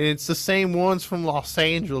 And it's the same ones from Los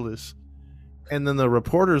Angeles. And then the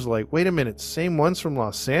reporter's like, wait a minute, same ones from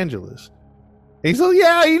Los Angeles. He's like,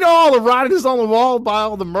 yeah, all the writing is on the wall by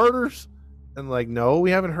all the murders. And like, no,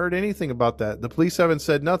 we haven't heard anything about that. The police haven't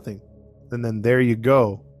said nothing. And then there you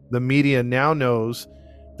go. The media now knows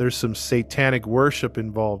there's some satanic worship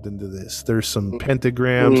involved into this. There's some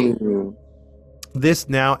pentagrams. This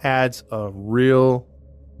now adds a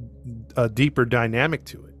deeper dynamic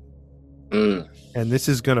to it. And this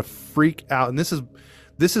is going to freak out. And this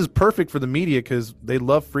is perfect for the media because they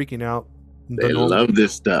love freaking out. They love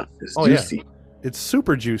this stuff. It's juicy. Yeah. It's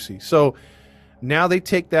super juicy. So now they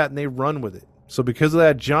take that and they run with it. So because of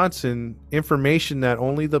that, Johnson, information that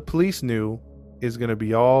only the police knew is going to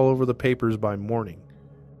be all over the papers by morning.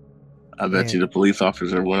 I bet you the police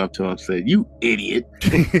officer went up to him and said, "You idiot."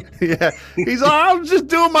 Yeah. He's like, "I'm just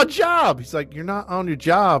doing my job." He's like, "You're not on your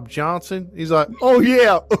job, Johnson." He's like, "Oh,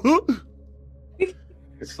 yeah."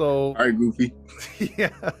 So, all right, Goofy. Yeah.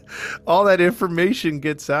 All that information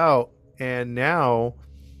gets out. And now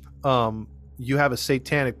you have a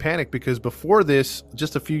satanic panic because before this,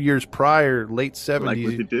 just a few years prior, late 70s. Like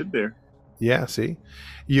what you did there. Yeah, see?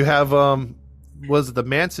 You have was it the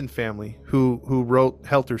Manson family who wrote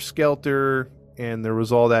Helter Skelter, and there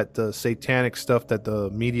was all that satanic stuff that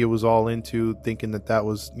the media was all into, thinking that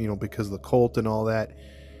was, because of the cult and all that.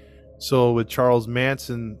 So with Charles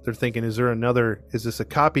Manson, they're thinking, is this a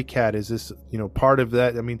copycat? Is this, part of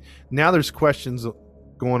that? I mean, now there's questions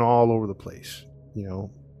going all over the place,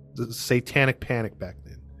 the satanic panic back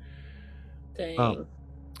then. Dang.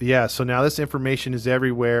 Yeah. So now this information is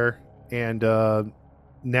everywhere. And,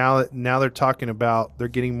 now they're talking about, they're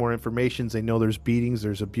getting more information. They know there's beatings,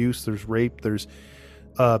 there's abuse, there's rape, there's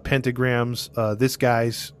pentagrams.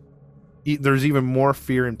 There's even more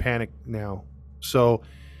fear and panic now. So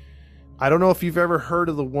I don't know if you've ever heard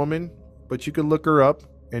of the woman, but you could look her up,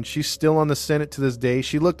 and she's still on the Senate to this day.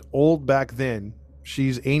 She looked old back then.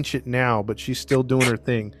 She's ancient now, but she's still doing her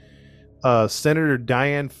thing. Senator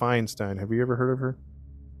Dianne Feinstein. Have you ever heard of her?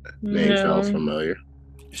 Name sounds familiar.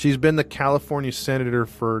 She's been the California senator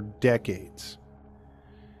for decades.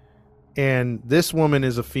 And this woman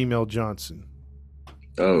is a female Johnson.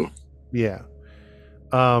 Oh. Yeah.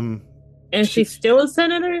 And she's still a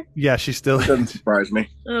senator? Yeah, she still is. Doesn't surprise me.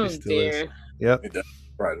 Oh, dear. Is. Yep. It doesn't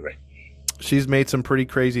surprise me. She's made some pretty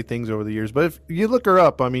crazy things over the years. But if you look her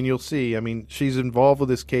up, I mean, you'll see. I mean, she's involved with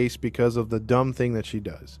this case because of the dumb thing that she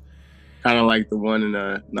does. Kind of like the one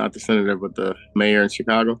in, not the senator, but the mayor in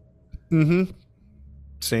Chicago. Mm-hmm.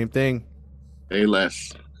 Same thing. Say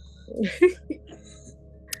less.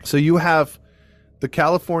 So you have the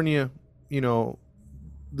California,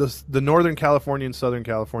 the Northern California and Southern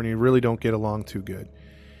California really don't get along too good.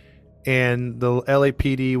 And the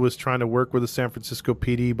LAPD was trying to work with the San Francisco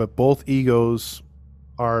PD, but both egos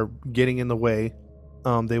are getting in the way.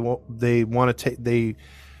 They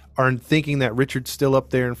are thinking that Richard's still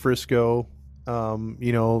up there in Frisco.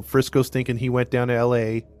 Frisco's thinking he went down to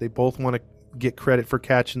LA. They both want to get credit for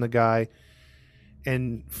catching the guy.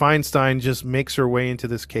 And Feinstein just makes her way into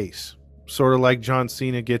this case. Sort of like John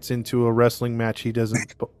Cena gets into a wrestling match he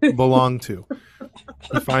doesn't belong to.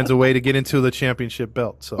 He finds a way to get into the championship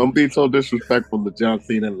belt. So don't be so disrespectful to John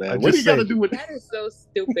Cena, man. What do you got to do with that? Is so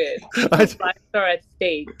stupid. Lives are at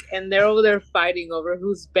stake, and they're over there fighting over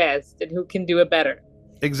who's best and who can do it better.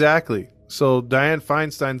 Exactly. So Dianne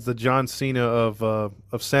Feinstein's the John Cena of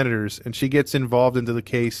senators, and she gets involved into the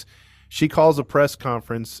case. She calls a press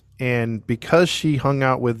conference, and because she hung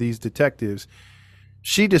out with these detectives,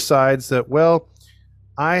 she decides that, well,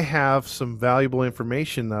 I have some valuable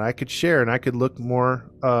information that I could share, and I could look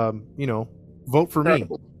more, vote for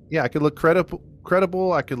credible. Me. Yeah, I could look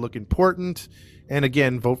credible. I could look important, and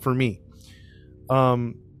again, vote for me.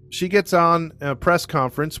 She gets on a press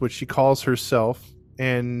conference, which she calls herself,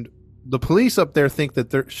 and the police up there think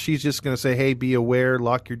that she's just going to say, hey, be aware,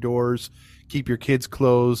 lock your doors, keep your kids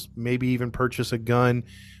closed, maybe even purchase a gun,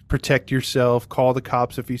 protect yourself, call the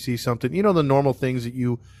cops if you see something. The normal things that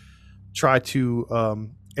you try to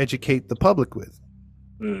educate the public with.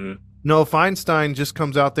 Mm-hmm. No, Feinstein just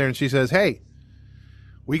comes out there and she says, hey,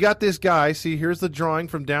 we got this guy. See, here's the drawing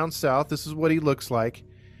from down south. This is what he looks like.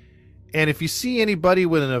 And if you see anybody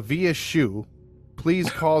with an Avia shoe, please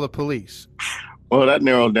call the police. Well, that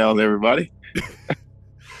narrowed down everybody.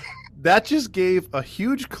 That just gave a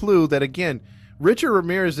huge clue that, again, Richard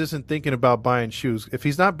Ramirez isn't thinking about buying shoes. If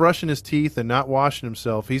he's not brushing his teeth and not washing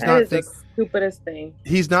himself, he's not the stupidest thing.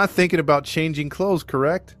 He's not thinking about changing clothes,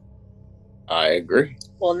 correct? I agree.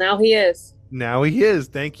 Well, now he is. Now he is.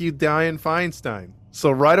 Thank you, Dianne Feinstein. So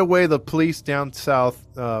right away, the police down south,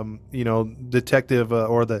 detective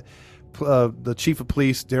or the chief of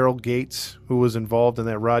police, Daryl Gates, who was involved in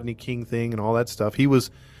that Rodney King thing and all that stuff. He was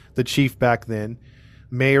the chief back then.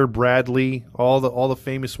 Mayor Bradley, all the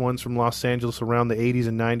famous ones from Los Angeles around the 80s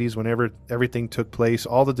and 90s, whenever everything took place.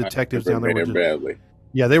 All the detectives down there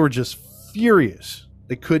they were just furious.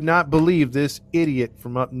 They could not believe this idiot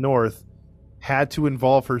from up north had to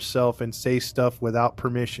involve herself and say stuff without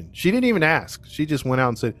permission. She didn't even ask. She just went out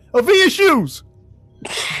and said, Avia shoes!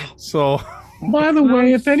 So By the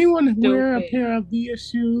way, if anyone wear a Stupid. pair of Via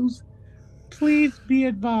shoes, please be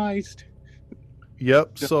advised.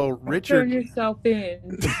 Yep. So Turn Richard. yourself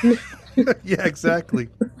in. Yeah, exactly.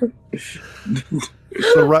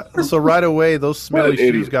 So right away, those smelly What an shoes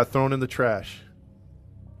idiot. got thrown in the trash.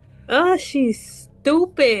 Oh, she's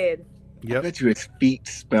stupid. I Yep. bet you his feet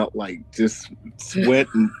smelled like just sweat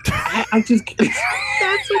and I just can't.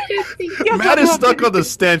 That's what you think. Matt is stuck on the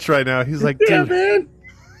stench right now. He's like, Yeah, dude. man.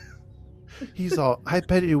 He's all. I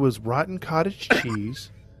bet it was rotten cottage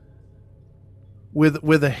cheese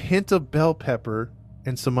with a hint of bell pepper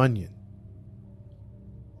and some onion.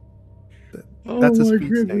 That's his my feet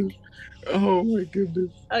goodness. Oh my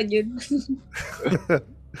goodness. Onion. stank.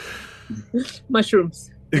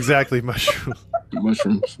 Mushrooms. Exactly, mushroom.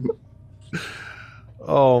 Mushrooms.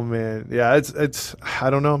 Oh man, yeah. It's. I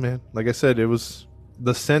don't know, man. Like I said, it was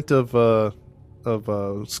the scent of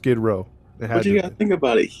Skid Row. It had But you to gotta be. think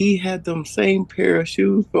about it. He had them same pair of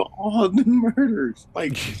shoes for all the murders.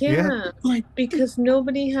 Like, Yeah, like because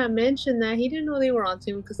nobody had mentioned that. He didn't know they were on to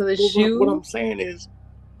him because of the well, shoe. what I'm saying is,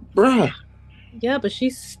 bruh, Yeah, but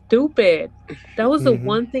she's stupid. That was the Mhm.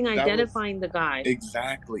 one thing was- identifying the guy.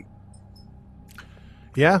 exactly.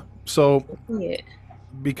 Yeah. So Yeah.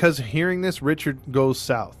 because hearing this, Richard goes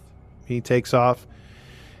south. He takes off,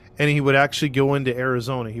 and he would actually go into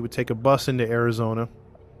Arizona. He would take a bus into Arizona,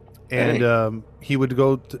 and he would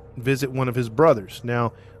go to visit one of his brothers.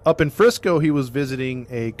 Now, up in Frisco, he was visiting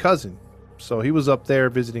a cousin. So he was up there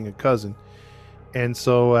visiting a cousin. And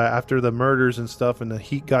so after the murders and stuff and the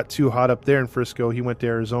heat got too hot up there in Frisco, he went to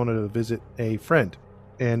Arizona to visit a friend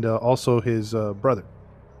and also his brother.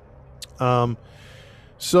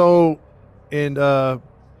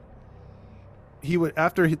 He would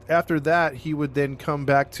after that he would then come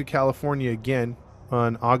back to California again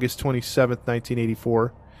on August 27th,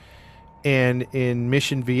 1984, and in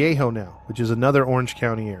Mission Viejo now, which is another Orange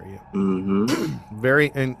County area,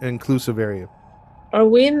 very inclusive area. Are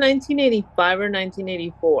we in 1985 or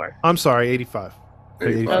 1984? I'm sorry, 85.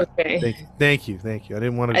 85. Okay. Thank you. I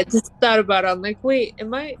didn't want I to. just thought about it. I'm like, wait,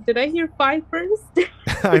 did I hear 5 first?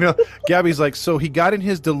 I know. Gabby's like, so he got in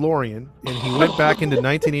his DeLorean and he went back into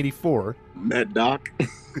 1984. Met Doc.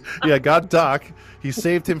 Yeah, got Doc. He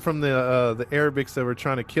saved him from the Arabics that were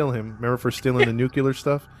trying to kill him. Remember, for stealing the nuclear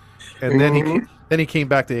stuff. And then he came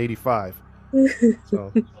back to 85.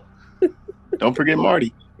 So Don't forget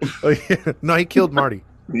Marty. oh, yeah. No, he killed Marty.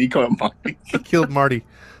 He called Marty. He killed Marty.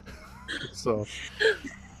 So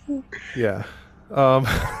yeah.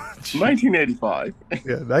 1985.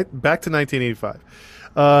 Yeah, back to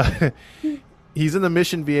 1985. He's in the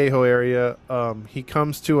Mission Viejo area. He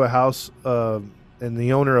comes to a house, and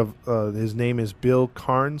the owner of his name is Bill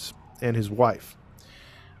Carnes and his wife.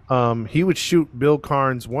 He would shoot Bill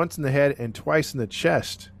Carnes once in the head and twice in the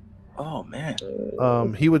chest. Oh man.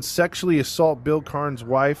 He would sexually assault Bill Carnes'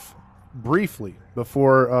 wife briefly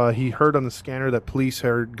before he heard on the scanner that police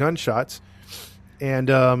heard gunshots. And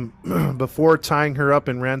before tying her up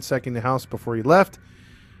and ransacking the house before he left,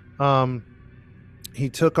 he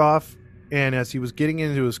took off. And as he was getting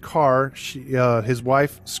into his car, his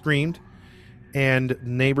wife screamed, and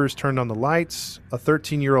neighbors turned on the lights. A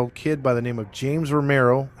 13-year-old kid by the name of James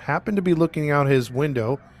Romero happened to be looking out his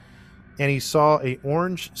window, and he saw a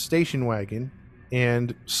orange station wagon.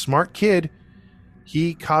 And smart kid,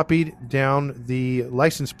 he copied down the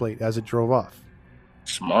license plate as it drove off.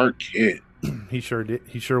 Smart kid. He sure did.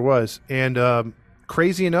 He sure was. And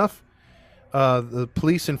crazy enough, the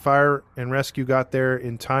police and fire and rescue got there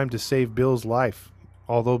in time to save Bill's life.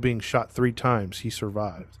 Although being shot 3 times, he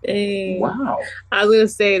survived. Dang. Wow. I was gonna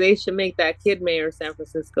say they should make that kid mayor of San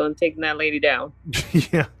Francisco and take that lady down.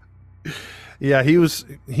 Yeah. He was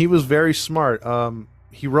very smart.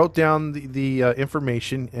 He wrote down the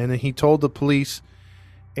information, and then he told the police.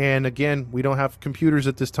 And again, we don't have computers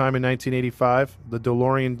at this time in 1985. The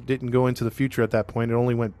DeLorean didn't go into the future at that point; it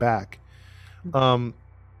only went back.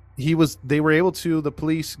 They were able to, the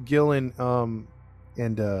police, Gil and I'm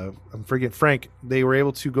forgetting Frank, they were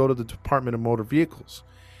able to go to the Department of Motor Vehicles.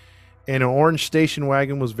 And an orange station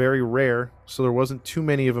wagon was very rare, so there wasn't too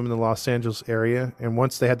many of them in the Los Angeles area. And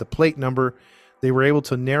once they had the plate number, they were able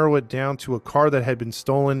to narrow it down to a car that had been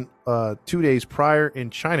stolen 2 days prior in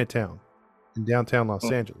Chinatown, in downtown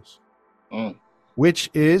Los Angeles, which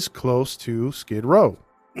is close to Skid Row.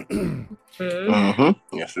 Yes,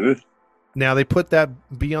 it is. Now, they put that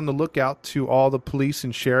be on the lookout to all the police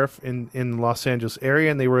and sheriff in the Los Angeles area,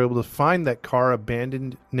 and they were able to find that car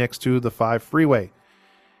abandoned next to the 5 freeway.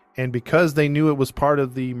 And because they knew it was part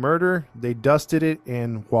of the murder, they dusted it,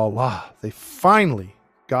 and voila, they finally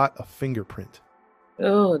got a fingerprint.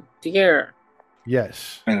 Oh dear.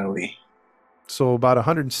 Yes. Finally. So about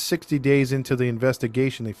 160 days into the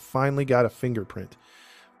investigation, they finally got a fingerprint.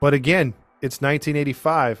 But again, it's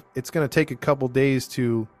 1985. It's going to take a couple days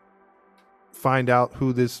to find out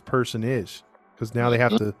who this person is, because now they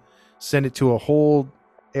have to send it to a whole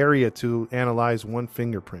area to analyze one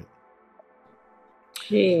fingerprint.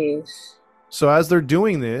 Jeez. So as they're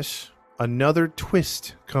doing this, another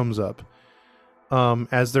twist comes up.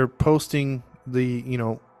 As they're posting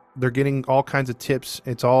they're getting all kinds of tips.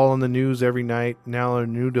 It's all in the news every night. Now a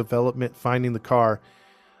new development, finding the car.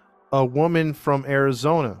 A woman from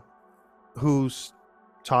Arizona who's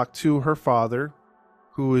talked to her father,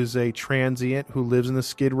 who is a transient who lives in the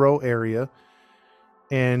Skid Row area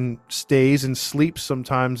and stays and sleeps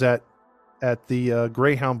sometimes at the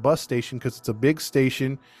Greyhound bus station, because it's a big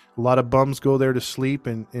station. A lot of bums go there to sleep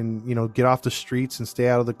and get off the streets and stay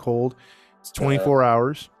out of the cold. It's 24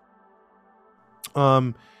 hours.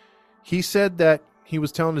 He said that he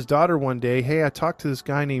was telling his daughter one day, hey, I talked to this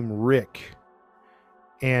guy named Rick.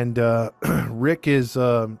 And Rick is,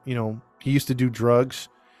 he used to do drugs.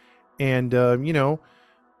 And,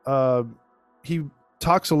 he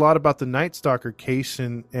talks a lot about the Night Stalker case.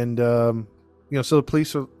 And so the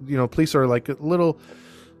police are like a little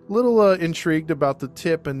intrigued about the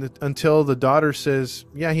tip, and until the daughter says,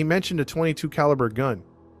 yeah, he mentioned a 22 caliber gun.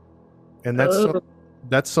 And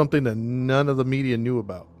that's something that none of the media knew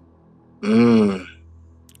about.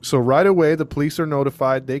 So right away, the police are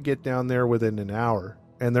notified. They get down there within an hour,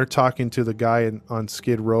 and they're talking to the guy on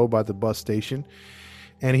Skid Row by the bus station.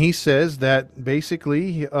 And he says that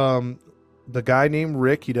basically the guy named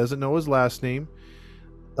Rick, he doesn't know his last name,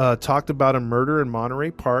 talked about a murder in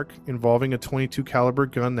Monterey Park involving a 22 caliber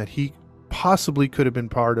gun, that he possibly could have been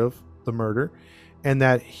part of the murder, and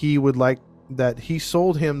that he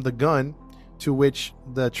sold him the gun, to which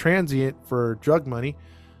the transient, for drug money,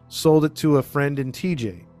 sold it to a friend in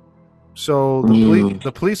TJ. So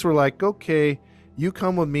the police were like, okay, you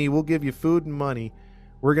come with me, we'll give you food and money.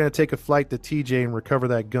 We're going to take a flight to TJ and recover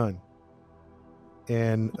that gun.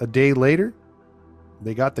 And a day later,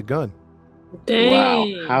 they got the gun. Dang.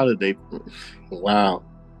 Wow. How did they? Wow.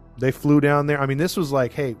 They flew down there. I mean, this was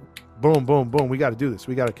like, hey, boom, boom, boom. We got to do this.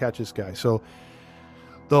 We got to catch this guy. So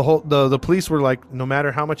the police were like, no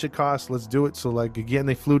matter how much it costs, let's do it. So like, again,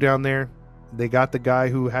 they flew down there. They got the guy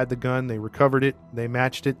who had the gun. They recovered it. They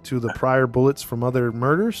matched it to the prior bullets from other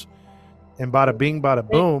murders. And bada bing, bada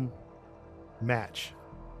boom, match.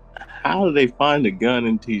 How did they find the gun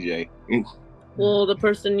in TJ? Well, the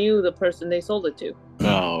person knew the person they sold it to.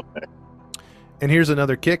 Oh, okay. And here's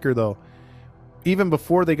another kicker, though. Even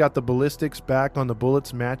before they got the ballistics back on the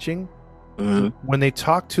bullets matching, when they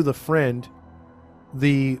talked to the friend,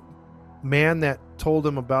 the man that told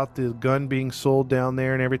them about the gun being sold down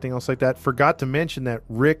there and everything else like that forgot to mention that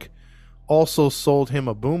Rick also sold him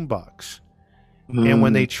a boombox. And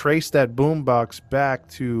when they traced that boombox back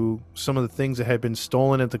to some of the things that had been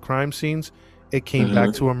stolen at the crime scenes, it came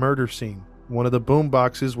back to a murder scene. One of the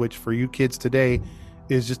boomboxes, which for you kids today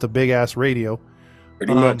is just a big ass radio.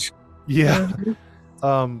 Pretty much. Yeah.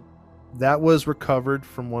 That was recovered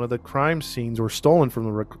from one of the crime scenes, or stolen from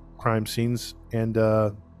the crime scenes. And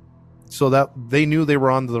so that they knew they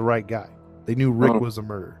were on to the right guy. They knew Rick was the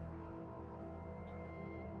murderer.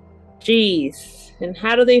 Jeez. And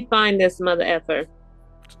how do they find this mother effer?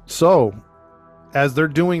 So, as they're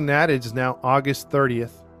doing that, it's now August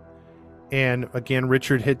 30th. And again,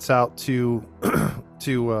 Richard hits out to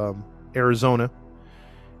Arizona.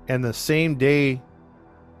 And the same day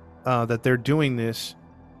that they're doing this,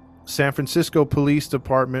 San Francisco Police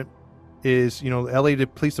Department is, LA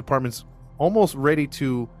Police Department's almost ready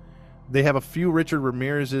to. They have a few Richard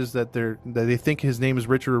Ramirez's that they think his name is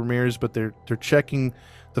Richard Ramirez, but they're checking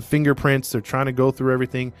the fingerprints. They're trying to go through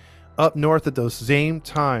everything. Up north at the same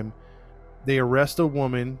time, they arrest a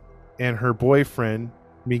woman and her boyfriend,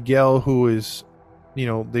 Miguel, who is,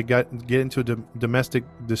 they get into a domestic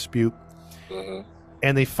dispute.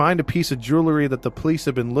 And they find a piece of jewelry that the police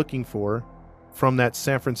have been looking for from that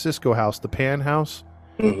San Francisco house, the Pan house,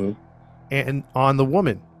 and on the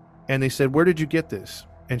woman. And they said, where did you get this?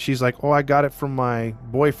 And she's like, oh, I got it from my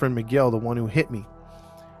boyfriend, Miguel, the one who hit me.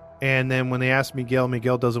 And then when they ask Miguel,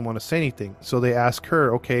 Miguel doesn't want to say anything. So they ask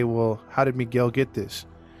her, okay, well, how did Miguel get this?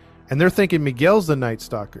 And they're thinking Miguel's the Night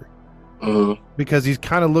Stalker because he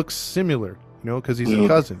kind of looks similar, because he's a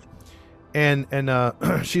cousin. And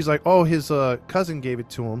she's like, oh, his cousin gave it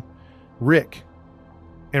to him, Rick.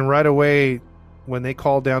 And right away, when they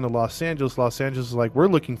call down to Los Angeles is like, we're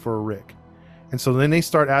looking for a Rick. And so then they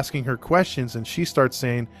start asking her questions, and she starts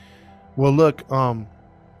saying, well, look,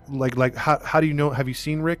 like how do you know? Have you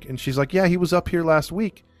seen Rick? And she's like, yeah, he was up here last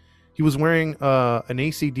week. He was wearing an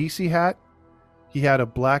AC/DC hat He had a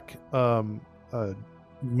black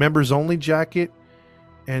members only jacket,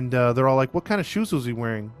 and they're all like, "What kind of shoes was he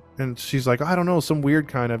wearing?" And she's like, "I don't know, some weird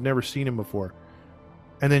kind. I've never seen him before."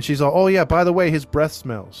 And then she's all, "Oh yeah, by the way, his breath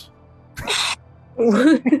smells."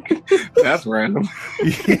 That's random.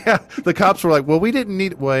 Yeah, the cops were like, "Well, we didn't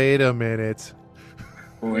need." Wait a minute.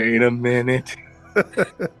 Wait a minute.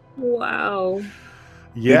 Wow.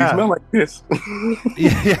 Did he Yeah. smell like this?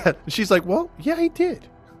 Yeah. She's like, "Well, yeah, he did.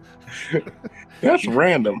 That's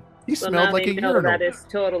random. He So smelled now like they a know urinal." that is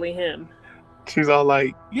totally him. She's all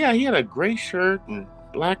like, yeah, he had a gray shirt and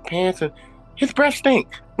black pants and his breath stink.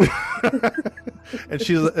 And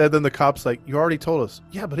then the cops like, "You already told us."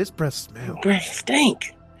 "Yeah, but his breath smells." Breath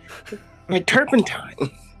stink. Like turpentine.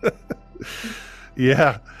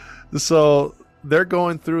 Yeah. So they're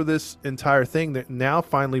going through this entire thing that now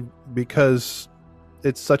finally, because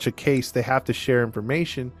it's such a case, they have to share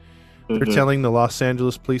information. They're telling the Los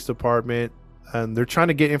Angeles Police Department, and they're trying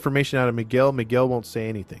to get information out of Miguel. Miguel won't say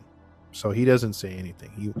anything. So he doesn't say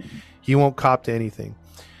anything. He won't cop to anything.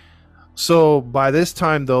 So by this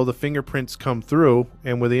time, though, the fingerprints come through,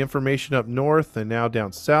 and with the information up north and now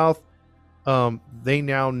down south, they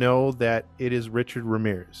now know that it is Richard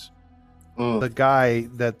Ramirez, the guy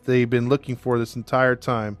that they've been looking for this entire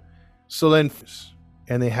time. So then,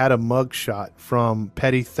 and they had a mug shot from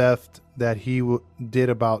petty theft that he did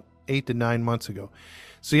about 8 to 9 months ago.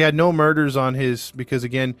 So he had no murders on his, because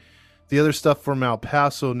again, the other stuff from El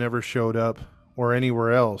Paso never showed up or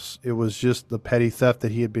anywhere else. It was just the petty theft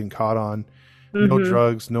that he had been caught on. No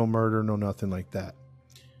drugs, no murder, no nothing like that.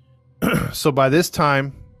 So by this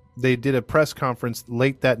time, they did a press conference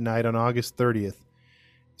late that night on August 30th,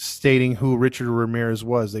 stating who Richard Ramirez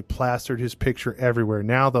was. They plastered his picture everywhere.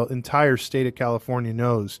 Now the entire state of California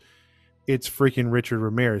knows it's freaking Richard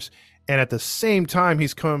Ramirez. And at the same time,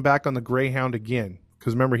 he's coming back on the Greyhound again.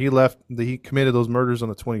 Because remember, he committed those murders on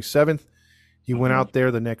the 27th. He went out there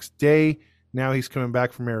the next day. Now he's coming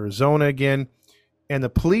back from Arizona again. And the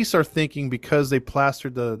police are thinking, because they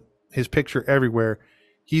plastered his picture everywhere,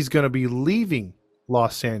 he's going to be leaving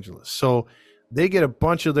Los Angeles. So they get a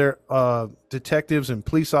bunch of their detectives and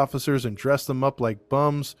police officers and dress them up like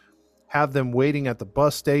bums, have them waiting at the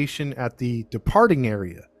bus station at the departing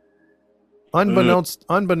area.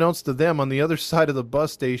 Unbeknownst to them, on the other side of the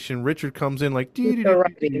bus station, Richard comes in like,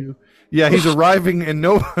 doo-doo-doo-doo-doo. Yeah, he's arriving, and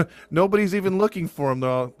nobody's even looking for him.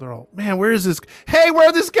 They're all, "Man, where is this? Hey,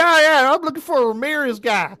 where's this guy at? I'm looking for a Ramirez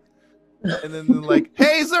guy." And then they're like,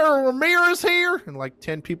 "Hey, is there a Ramirez here?" And like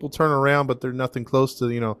 10 people turn around, but they're nothing close to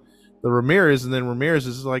the Ramirez. And then Ramirez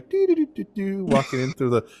is like doo-doo-doo-doo-doo, walking in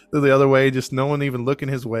through the other way, just no one even looking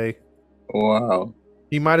his way. Wow.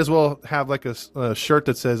 He might as well have like a shirt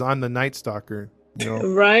that says, "I'm the Night Stalker."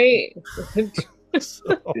 Right. So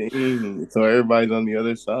Everybody's on the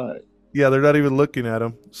other side. yeah, they're not even looking at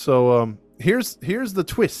him. So here's the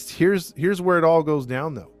twist. Here's where it all goes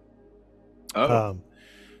down, though. Oh.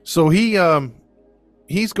 So he's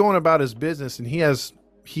going about his business, and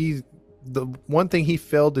the one thing he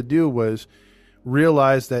failed to do was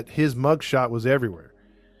realize that his mugshot was everywhere.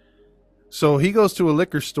 So he goes to a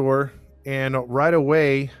liquor store, and right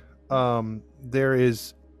away, there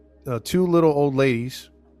is 2 little old ladies,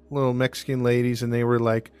 little Mexican ladies, and they were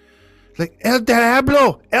like "El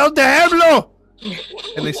Diablo, El Diablo,"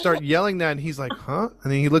 and they start yelling that, and he's like, "Huh?"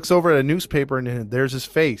 And then he looks over at a newspaper, and there's his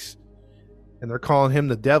face, and they're calling him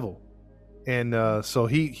the devil. And so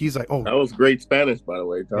he's like, "Oh, that was great Spanish, by the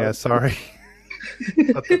way, Tom." Yeah, sorry,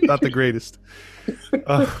 not the greatest."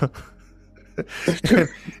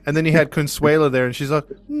 And then you had Consuela there, and she's like,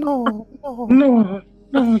 "No,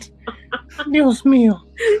 Dios mío.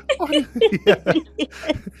 Yeah.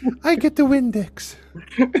 I get the Windex.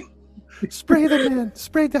 Spray the man.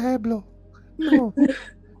 Spray Diablo. No."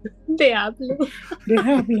 Diablo.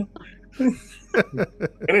 Ain't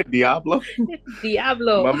it Diablo?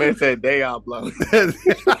 Diablo. My man said Diablo.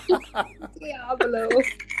 Diablo.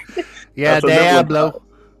 Yeah, Diablo.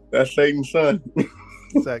 That's Satan's son.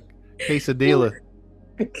 It's like quesadilla.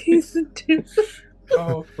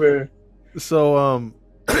 Oh, man. So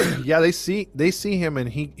yeah, they see him, and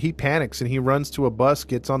he panics, and he runs to a bus,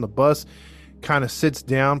 gets on the bus, kind of sits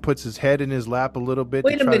down, puts his head in his lap a little bit.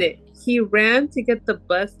 Wait a minute. He ran to get the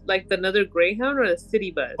bus, like another Greyhound or a city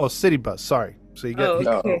bus? Oh, city bus. Sorry. So he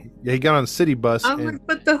okay. got on a city bus. I'm like,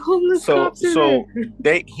 but the homeless cops are So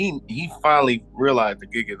there. he finally realized the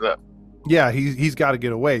gig is up. Yeah, he's got to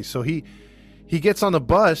get away. So he gets on the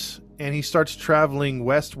bus, and he starts traveling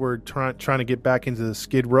westward, trying to get back into the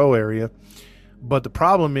Skid Row area. But the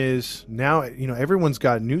problem is now, everyone's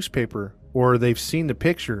got newspaper, or they've seen the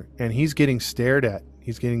picture, and he's getting stared at.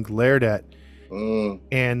 He's getting glared at.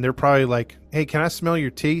 And they're probably like, "Hey, can I smell your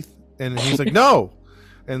teeth?" And he's like, "No."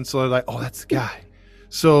 And so they're like, "Oh, that's the guy."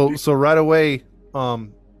 So right away,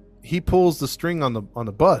 he pulls the string on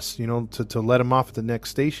the bus, to let him off at the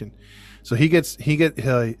next station. So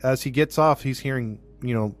as he gets off, he's hearing,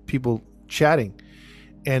 people chatting,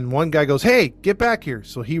 and one guy goes, "Hey, get back here!"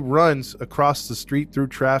 So he runs across the street through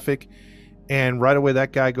traffic, and right away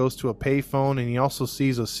that guy goes to a payphone, and he also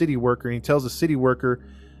sees a city worker, and he tells the city worker,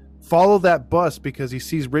 follow that bus, because he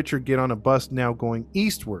sees Richard get on a bus now going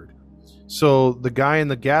eastward. So the guy in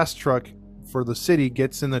the gas truck for the city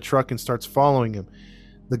gets in the truck and starts following him.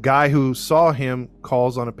 The guy who saw him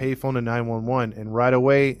calls on a payphone to 911, and right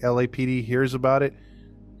away LAPD hears about it.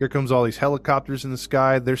 Here comes all these helicopters in the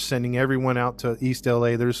sky. They're sending everyone out to East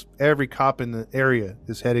LA. There's every cop in the area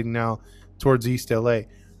is heading now towards East LA.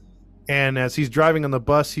 And as he's driving on the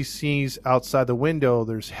bus, he sees outside the window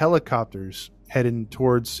there's helicopters heading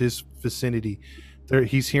towards his vicinity.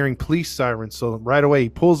 He's hearing police sirens. So right away he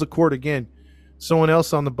pulls the cord again. Someone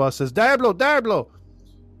else on the bus says, "Diablo, Diablo!"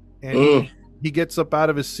 And he gets up out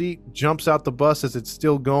of his seat, jumps out the bus as it's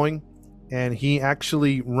still going, and he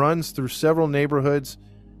actually runs through several neighborhoods.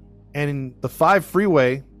 And in the 5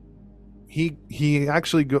 freeway, he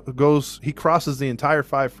actually he crosses the entire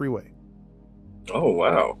 5 freeway. Oh,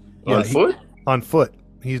 wow. Yeah, on foot? On foot.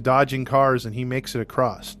 He's dodging cars, and he makes it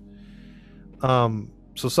across.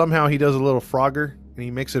 So somehow he does a little Frogger, and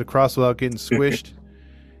he makes it across without getting squished.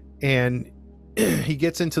 And he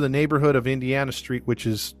gets into the neighborhood of Indiana Street, which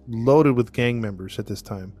is loaded with gang members at this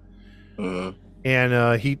time.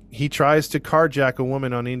 And he tries to carjack a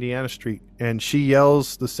woman on Indiana Street, and she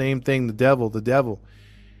yells the same thing, "The devil, the devil."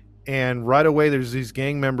 And right away there's these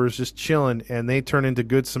gang members just chilling, and they turn into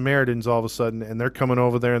good Samaritans all of a sudden, and they're coming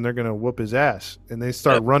over there and they're going to whoop his ass. And they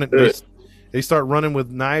start running. They start running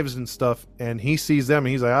with knives and stuff, and he sees them,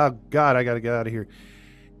 and he's like, "Oh God, I got to get out of here."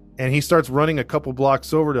 And he starts running a couple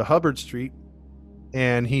blocks over to Hubbard Street,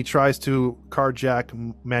 and he tries to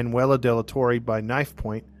carjack Manuela de la Torre by knife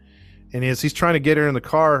point. And as he's trying to get her in the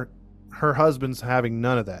car, her husband's having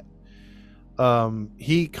none of that.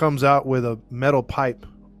 He comes out with a metal pipe,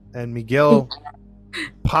 and Miguel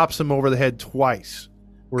pops him over the head twice,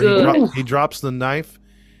 where he drops the knife.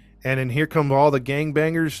 And then here come all the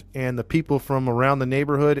gangbangers and the people from around the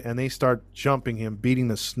neighborhood, and they start jumping him, beating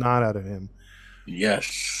the snot out of him.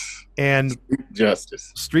 Yes. And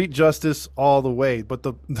street justice all the way. But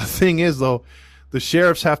the thing is, though, the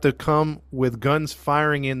sheriffs have to come with guns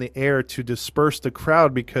firing in the air to disperse the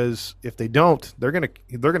crowd, because if they don't, they're gonna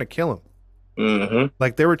kill him. Mm-hmm.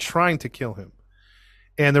 Like they were trying to kill him.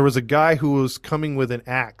 And there was a guy who was coming with an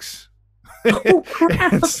axe. Oh,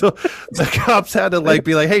 crap. And so the cops had to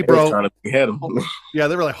be like, "Hey, bro." Trying to behead him. Yeah,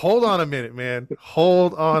 they were like, "Hold on a minute, man.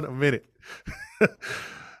 Hold on a minute."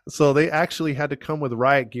 So they actually had to come with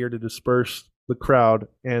riot gear to disperse the crowd,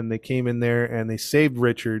 and they came in there and they saved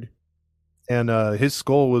Richard. And his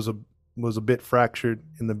skull was a bit fractured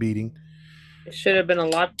in the beating. It should have been a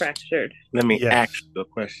lot fractured. Let me ask you a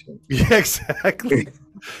question. Yeah, exactly.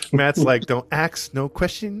 Matt's like, "Don't ask no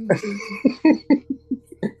questions."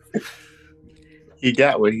 He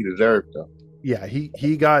got what he deserved, though. Yeah,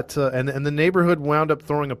 he got, and the neighborhood wound up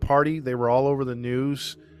throwing a party. They were all over the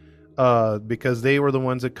news because they were the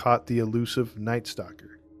ones that caught the elusive Night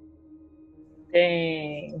Stalker.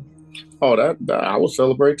 Dang. Oh, that I will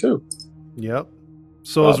celebrate too. Yep.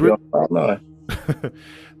 So it's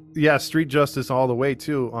yeah, street justice all the way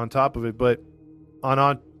too. On top of it, but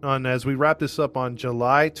on as we wrap this up on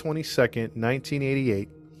July 22nd, 1988,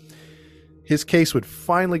 his case would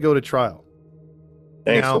finally go to trial.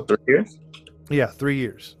 Thanks. Now, for 3 years? Yeah, 3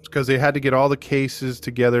 years, because they had to get all the cases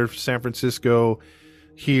together. San Francisco,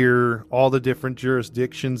 here, all the different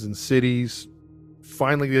jurisdictions and cities.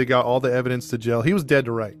 Finally, they got all the evidence to jail. He was dead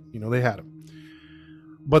to right. They had him.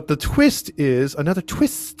 But the twist is, another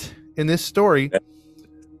twist in this story,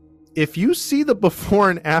 if you see the before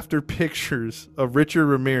and after pictures of Richard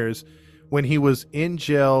Ramirez when he was in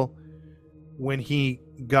jail, when he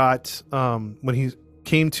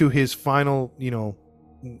came to his final,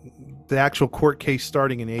 the actual court case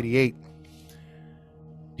starting in 88,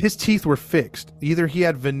 his teeth were fixed. Either he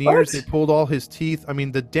had veneers, they pulled all his teeth. I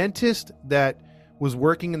mean, the dentist that was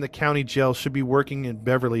working in the county jail should be working in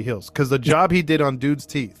Beverly Hills, because the job he did on dude's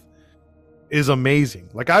teeth is amazing.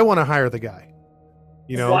 Like, I want to hire the guy.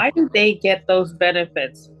 Why do they get those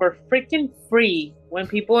benefits for freaking free when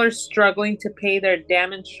people are struggling to pay their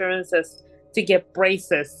damn insurances to get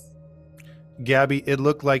braces? Gabby, it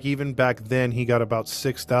looked like even back then he got about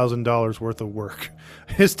 $6,000 worth of work.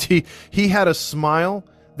 His teeth, he had a smile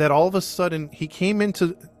that all of a sudden he came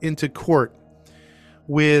into court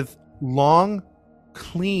with long,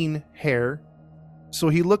 clean hair. So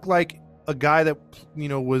he looked like a guy that, you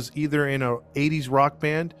know, was either in a 80s rock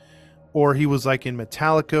band, or he was like in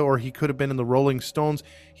Metallica, or he could have been in the Rolling Stones.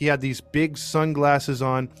 He had these big sunglasses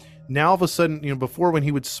on. Now all of a sudden, you know, before when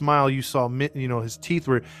he would smile, you saw, you know, his teeth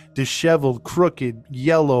were disheveled, crooked,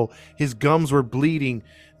 yellow. His gums were bleeding.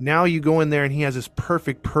 Now you go in there and he has this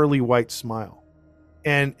perfect pearly white smile,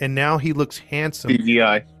 and now he looks handsome.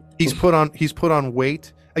 CGI. He's put on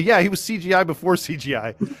weight. Yeah, he was CGI before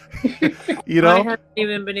CGI. You know, I haven't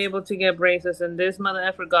even been able to get braces, and this mother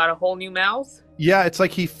effer got a whole new mouth. Yeah, it's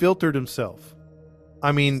like he filtered himself.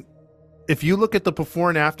 I mean, if you look at the before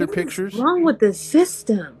and after pictures, What's wrong with the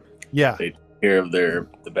system? Yeah, They take care of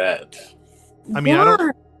the bad. I mean,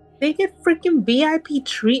 They get freaking VIP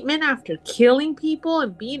treatment after killing people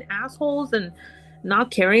and being assholes and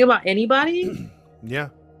not caring about anybody. Yeah.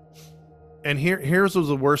 And here's was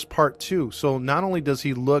the worst part too. So not only does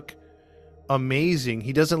he look amazing,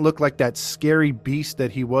 he doesn't look like that scary beast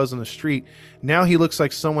that he was on the street. Now he looks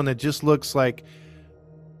like someone that just looks like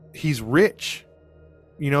he's rich,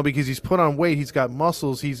 you know, because he's put on weight, he's got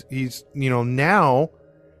muscles, he's you know, now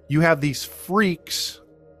you have these freaks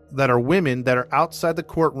that are women that are outside the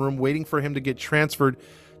courtroom waiting for him to get transferred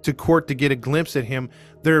to court to get a glimpse at him.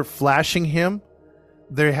 They're flashing him.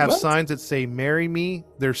 They have signs that say "Marry me."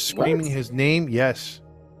 They're screaming his name. Yes.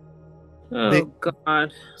 Oh,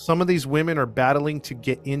 God. Some of these women are battling to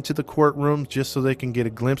get into the courtroom just so they can get a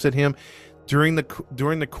glimpse at him. During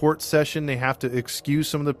the court session, they have to excuse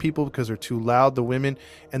some of the people because they're too loud, the women.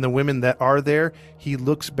 And the women that are there, he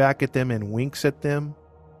looks back at them and winks at them.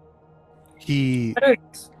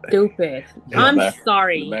 That's stupid. I'm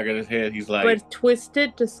sorry. In the back of his head, he's like, but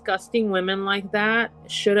twisted, disgusting women like that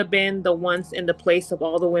should have been the ones in the place of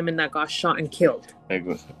all the women that got shot and killed.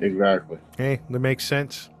 Exactly. Hey, that makes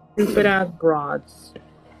sense. Stupid ass broads.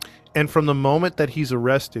 And from the moment that he's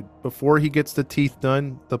arrested, before he gets the teeth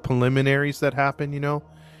done, the preliminaries that happen, you know,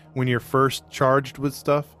 when you're first charged with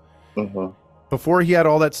stuff, before he had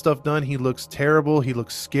all that stuff done, he looks terrible. He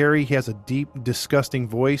looks scary. He has a deep, disgusting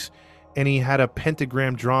voice. And he had a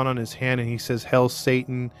pentagram drawn on his hand, and he says, "Hell,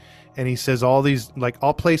 Satan." And he says all these, like,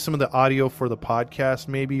 I'll play some of the audio for the podcast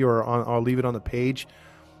maybe, or I'll leave it on the page.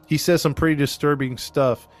 He says some pretty disturbing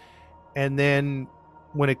stuff. And then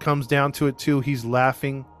when it comes down to it too, he's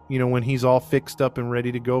laughing, you know, when he's all fixed up and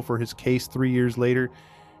ready to go for his case 3 years later.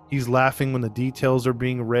 He's laughing when the details are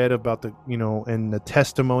being read about the, you know, and the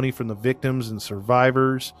testimony from the victims and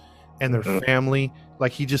survivors and their family.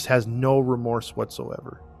 Like, he just has no remorse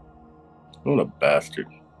whatsoever. What a bastard.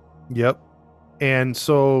 Yep. And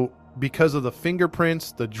so because of the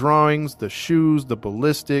fingerprints, the drawings, the shoes, the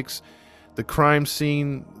ballistics, the crime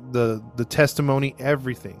scene, the testimony,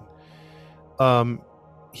 everything,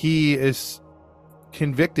 he is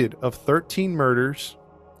convicted of 13 murders,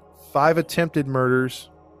 5 attempted murders,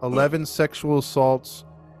 11 sexual assaults.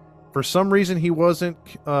 For some reason, he wasn't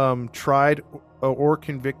tried or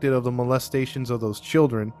convicted of the molestations of those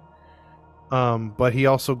children. But he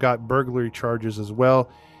also got burglary charges as well.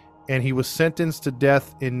 And he was sentenced to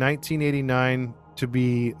death in 1989 to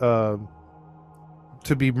be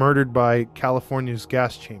murdered by California's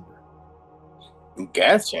gas chamber.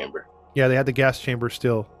 Gas chamber? Yeah, they had the gas chamber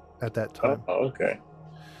still at that time. Oh, okay.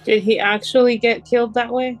 Did he actually get killed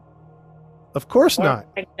that way? Of course not.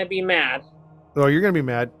 I'm gonna be mad. Oh, you're gonna be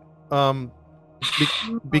mad.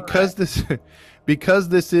 Because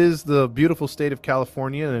this is the beautiful state of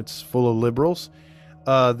California and it's full of liberals,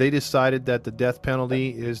 they decided that the death penalty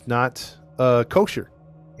is not kosher,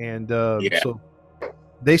 and so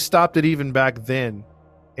they stopped it even back then,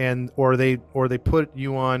 or they put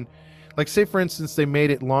you on, like, say for instance they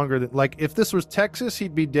made it longer than, like, if this was Texas,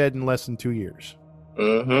 he'd be dead in less than 2 years.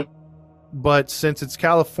 But since it's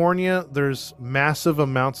California, there's massive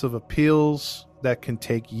amounts of appeals that can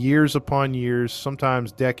take years upon years,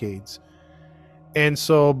 sometimes decades. And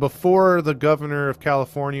so before the governor of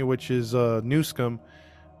California, which is Newsom,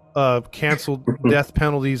 canceled death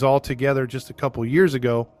penalties altogether just a couple years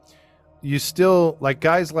ago, you still, like,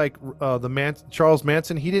 guys like Charles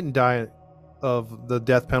Manson, he didn't die of the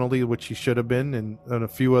death penalty, which he should have been, and a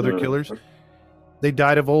few other killers. They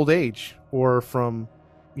died of old age or from,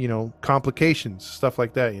 you know, complications, stuff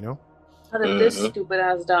like that, you know? How did this stupid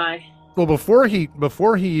ass die? Well, before he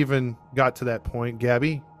even got to that point,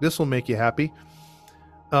 Gabby, this will make you happy.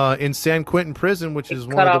 In San Quentin prison, which is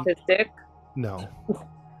cut off his dick? No.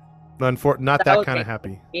 Not that kind of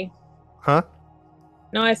happy. Huh?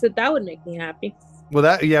 No, I said that would make me happy.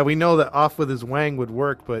 Well, we know that off with his wang would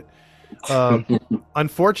work, but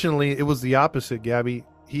unfortunately, it was the opposite, Gabby.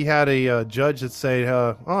 He had a judge that said,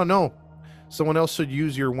 "Oh no, Someone else should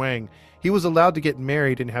use your wang. He was allowed to get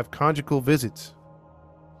married and have conjugal visits.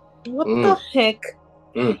 What the heck?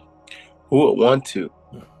 Who would want to?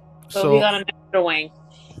 So he got an extra wang.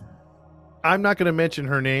 I'm not going to mention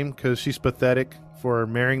her name because she's pathetic for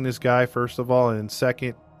marrying this guy, first of all. And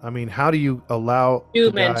second, I mean, how do you allow...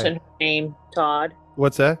 Do mention her name, Todd.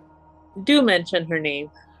 What's that? Do mention her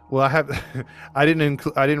name. Well, I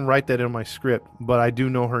didn't write that in my script, but I do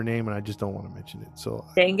know her name and I just don't want to mention it. So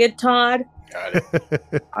dang it, Todd. Got it.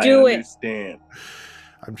 Do it. Understand.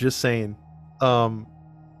 I'm just saying.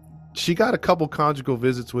 She got a couple conjugal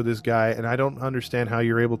visits with this guy, and I don't understand how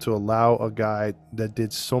you're able to allow a guy that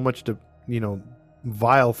did so much to,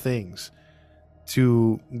 vile things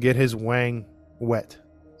to get his wang wet.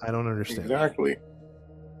 I don't understand. Exactly.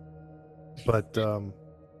 But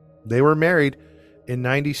they were married in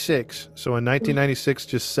 96. So in 1996,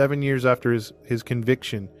 just 7 years after his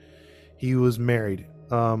conviction, he was married.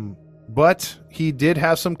 But he did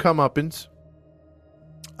have some comeuppance.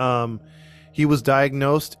 He was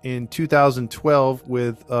diagnosed in 2012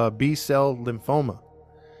 with B-cell lymphoma.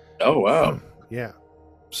 Oh, wow. Yeah.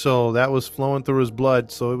 So that was flowing through his blood.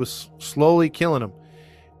 So it was slowly killing him.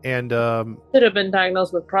 And should have been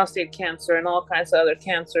diagnosed with prostate cancer and all kinds of other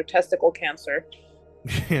cancer, testicle cancer,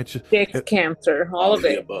 dick cancer, all of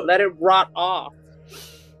it. Let it rot off.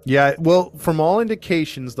 Yeah. Well, from all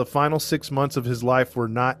indications, the final 6 months of his life were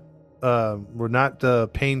not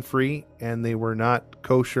pain-free, and they were not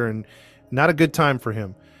kosher, and not a good time for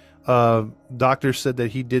him. Doctors said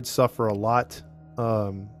that he did suffer a lot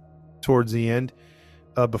towards the end,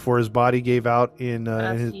 before his body gave out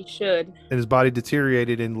he should. And his body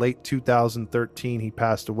deteriorated in late 2013. He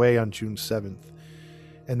passed away on June 7th.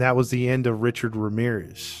 And that was the end of Richard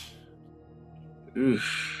Ramirez.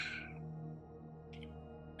 Oof.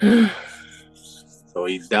 So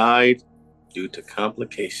he died due to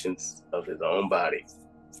complications of his own body.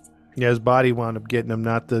 Yeah, his body wound up getting him,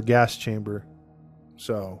 not the gas chamber.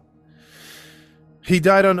 So he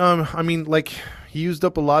died on he used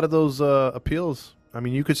up a lot of those appeals. I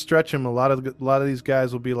mean, you could stretch him. A lot of these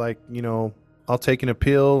guys will be like, I'll take an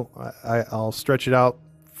appeal. I'll stretch it out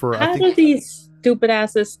for. How do these stupid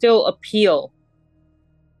asses still appeal?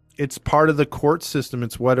 It's part of the court system.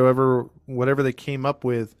 It's whatever they came up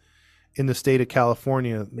with in the state of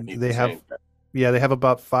California. They have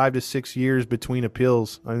about 5 to 6 years between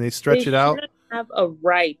appeals. I mean, they stretch it out. They shouldn't have a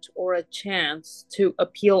right or a chance to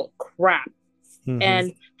appeal crap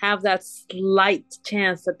and have that slight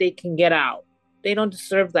chance that they can get out. They don't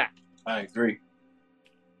deserve that. I agree.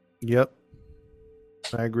 Yep.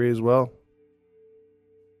 I agree as well.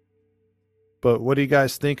 But what do you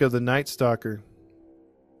guys think of the Night Stalker?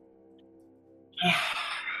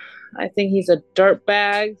 I think he's a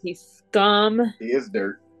dirtbag. He's scum. He is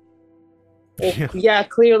dirt. Well, yeah,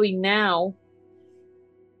 clearly now.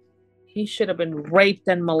 He should have been raped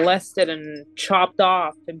and molested and chopped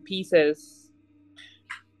off in pieces.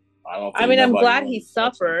 I'm glad he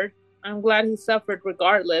suffered. I'm glad he suffered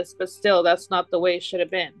regardless, but still, that's not the way it should have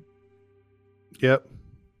been. Yep.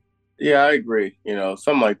 Yeah, I agree.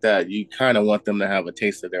 Something like that. You kind of want them to have a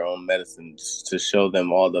taste of their own medicines to show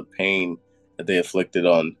them all the pain that they inflicted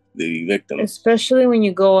on the victim. Especially when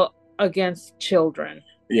you go against children.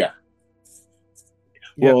 Yeah.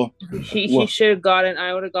 Well, he should have gotten.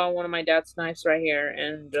 I would have gotten one of my dad's knives right here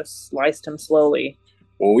and just sliced him slowly.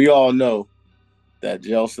 Well, we all know that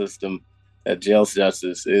jail justice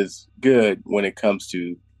is good when it comes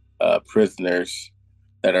to prisoners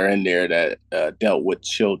that are in there that dealt with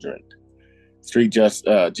children.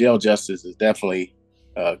 Jail justice is definitely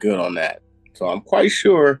good on that. So I'm quite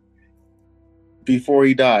sure before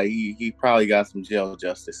he died, he probably got some jail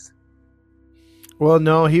justice. Well,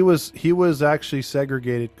 no, he was actually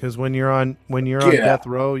segregated because when you're on death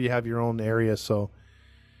row, you have your own area. So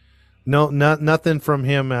nothing from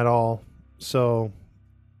him at all. So,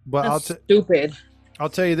 but that's stupid. I'll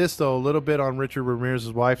tell you this though, a little bit on Richard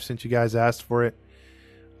Ramirez's wife, since you guys asked for it.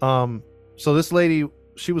 So this lady,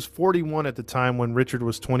 she was 41 at the time when Richard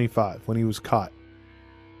was 25 when he was caught.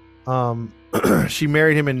 She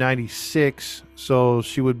married him in 96, so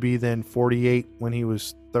she would be then 48 when he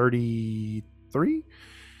was 33.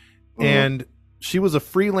 And she was a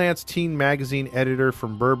freelance teen magazine editor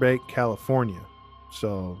from Burbank, California.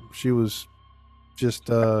 So she was just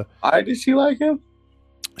why did she like him?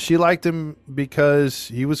 She liked him because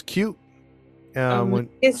he was cute.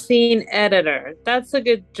 Magazine editor. That's a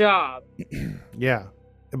good job. Yeah.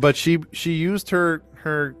 But she used her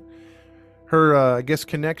I guess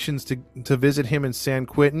connections to visit him in San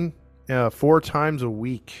Quentin 4 times a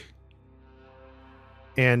week.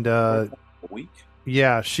 And a week?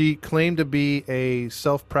 Yeah, she claimed to be a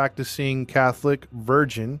self-practicing Catholic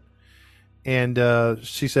virgin, and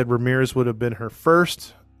she said Ramirez would have been her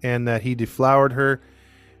first, and that he deflowered her.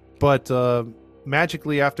 But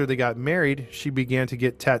magically, after they got married, she began to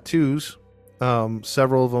get tattoos.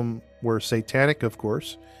 Several of them were satanic, of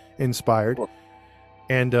course, inspired,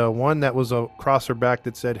 and one that was across her back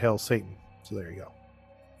that said "Hail Satan." So there you go.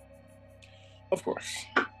 Of course.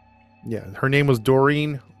 Yeah, her name was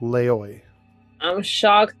Doreen Laoy. I'm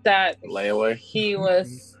shocked that Layaway. he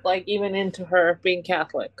was like even into her being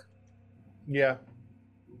Catholic. Yeah.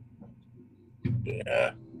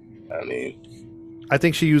 Yeah. I mean, I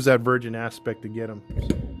think she used that virgin aspect to get him.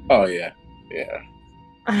 oh yeah. Yeah.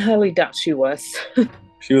 I highly doubt she was.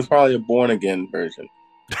 She was probably a born again version.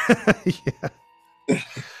 Yeah.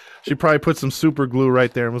 She probably put some super glue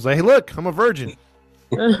right there and was like, "Hey, look, I'm a virgin."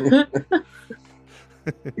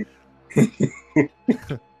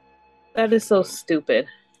 That is so stupid.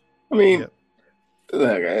 I mean,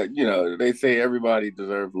 look, they say everybody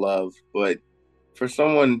deserves love, but for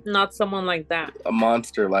someone, Not someone like that. a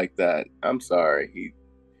monster like that, I'm sorry.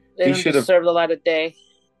 They He don't should have. deserve the light of day.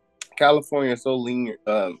 California is so lenient.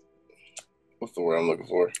 What's the word I'm looking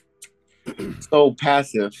for? So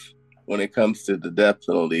passive when it comes to the death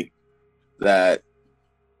penalty that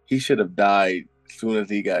he should have died as soon as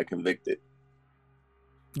he got convicted.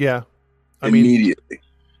 Yeah. I mean, Immediately.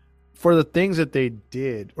 for the things that they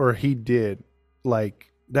did or he did,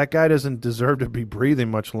 like that guy doesn't deserve to be breathing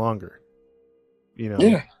much longer.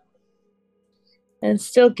 Yeah. And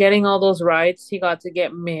still getting all those rights. He got to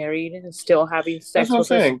get married and still having sex That's what I'm with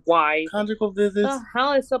his saying. wife. Conjugal visits, What the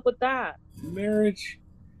hell is up with that? marriage,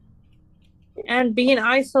 And being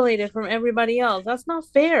isolated from everybody else. That's not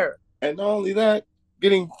fair. and not only that,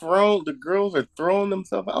 getting thrown. The girls are throwing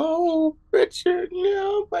themselves. Oh, Richard,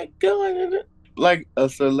 no, my God. Like a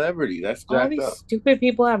celebrity. That's All jacked these up. stupid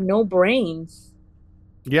people have no brains.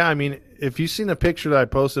 Yeah, I mean, if you've seen the picture that I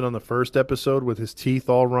posted on the first episode with his teeth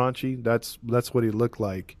all raunchy, that's what he looked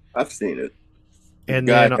like. I've seen it. And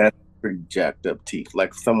The guy then, has pretty jacked up teeth,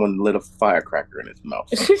 like someone lit a firecracker in his mouth.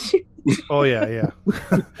 oh yeah.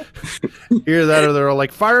 Either that or they're all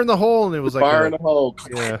like fire in the hole, and it was like Fire in the hole.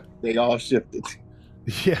 Yeah, They all shifted.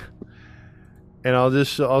 yeah. And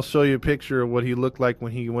I'll show you a picture of what he looked like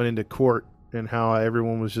when he went into court and how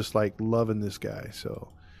everyone was just like loving this guy. So,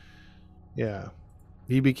 yeah,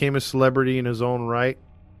 he became a celebrity in his own right,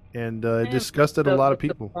 and it disgusted a lot of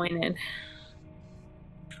people. Disappointed.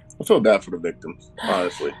 I feel bad for the victims,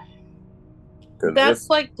 honestly. That's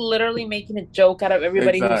like literally making a joke out of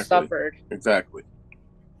everybody who suffered. Exactly.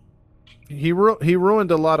 He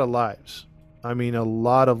ruined a lot of lives. I mean, a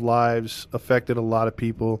lot of lives, affected a lot of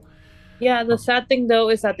people. Yeah, the sad thing though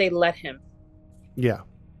is that they let him. Yeah.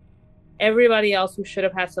 Everybody else who should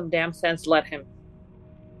have had some damn sense let him.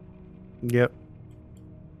 Yep.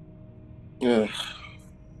 Yeah.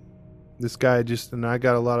 This guy and I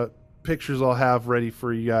got a lot of pictures I'll have ready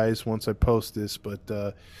for you guys once I post this,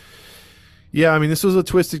 but yeah, I mean, this was a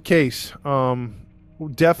twisted case.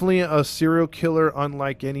 Definitely a serial killer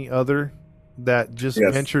unlike any other that just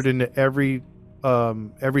ventured into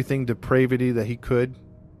everything depravity that he could,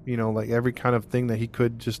 like every kind of thing that he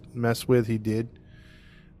could just mess with, he did.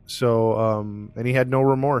 So, and he had no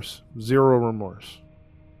remorse, zero remorse.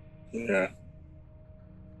 Yeah.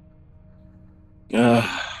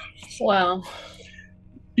 Wow.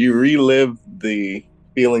 You relive the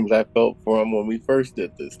feelings I felt for him when we first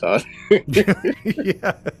did this, Todd.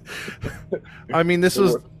 Yeah. I mean, this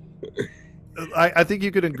was... I think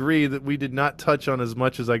you could agree that we did not touch on as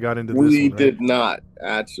much as I got into this We one, right? did not,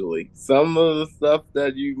 actually. Some of the stuff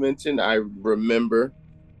that you mentioned, I remember,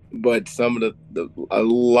 but some of a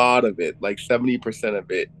lot of it, like 70%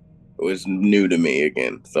 of it, was new to me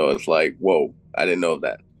again. So it's like, whoa, I didn't know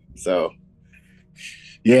that. So,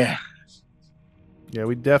 yeah. Yeah,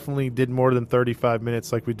 we definitely did more than 35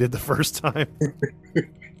 minutes like we did the first time.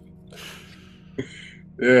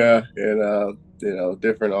 Yeah, and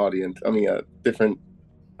different audience. I mean, different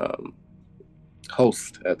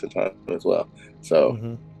host at the time as well.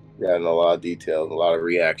 So, yeah, and a lot of details, a lot of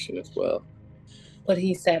reaction as well. What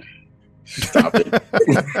he said. Stop it.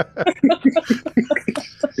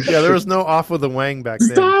 Yeah, there was no off with the wang back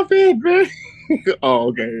then. Stop it, man. Oh,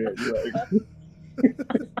 okay. Yeah, you're right.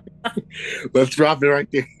 Let's drop it right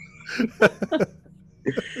there.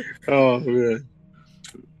 Oh man.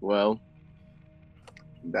 Well,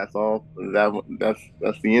 that's all. That's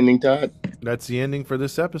the ending, Todd. That's the ending for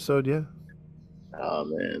this episode. Yeah. Oh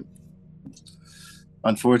man.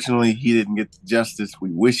 Unfortunately, he didn't get the justice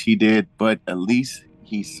we wish he did, but at least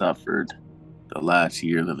he suffered the last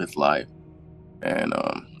years of his life, and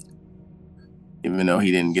even though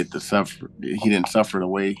he didn't suffer the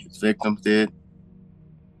way his victims did.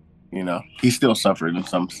 He still suffered in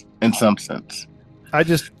some sense. I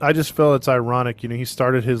just feel it's ironic. He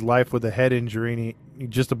started his life with a head injury, and he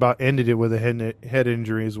just about ended it with a head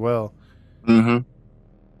injury as well. Mm-hmm.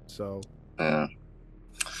 So, yeah.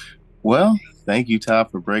 Well, thank you, Todd,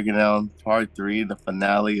 for breaking down part 3, the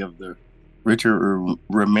finale of the Richard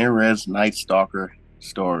Ramirez Night Stalker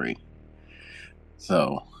story.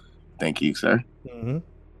 So, thank you, sir. mm-hmm.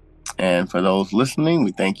 And for those listening,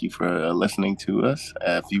 we thank you for listening to us.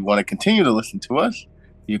 If you want to continue to listen to us,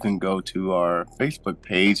 you can go to our Facebook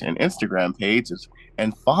page and Instagram pages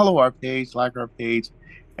and follow our page, like our page,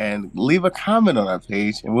 and leave a comment on our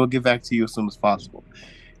page, and we'll get back to you as soon as possible.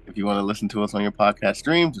 If you want to listen to us on your podcast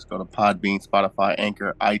stream, just go to Podbean, Spotify,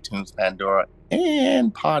 Anchor, iTunes, Pandora,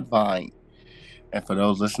 and Podvine. And for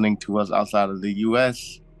those listening to us outside of the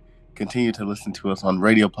U.S., continue to listen to us on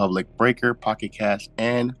Radio Public, Breaker, Pocket Cast,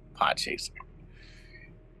 and Podchaser.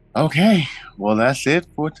 Okay, well, that's it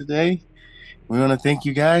for today. We want to thank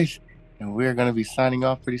you guys, and we're going to be signing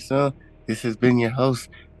off pretty soon. This has been your host,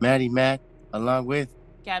 Maddie Matt, along with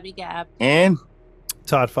Gabby Gab and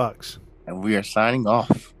Todd Fox. And we are signing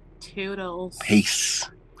off. Toodles. Peace.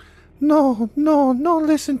 No,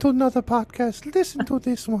 listen to another podcast. Listen to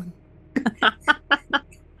this one.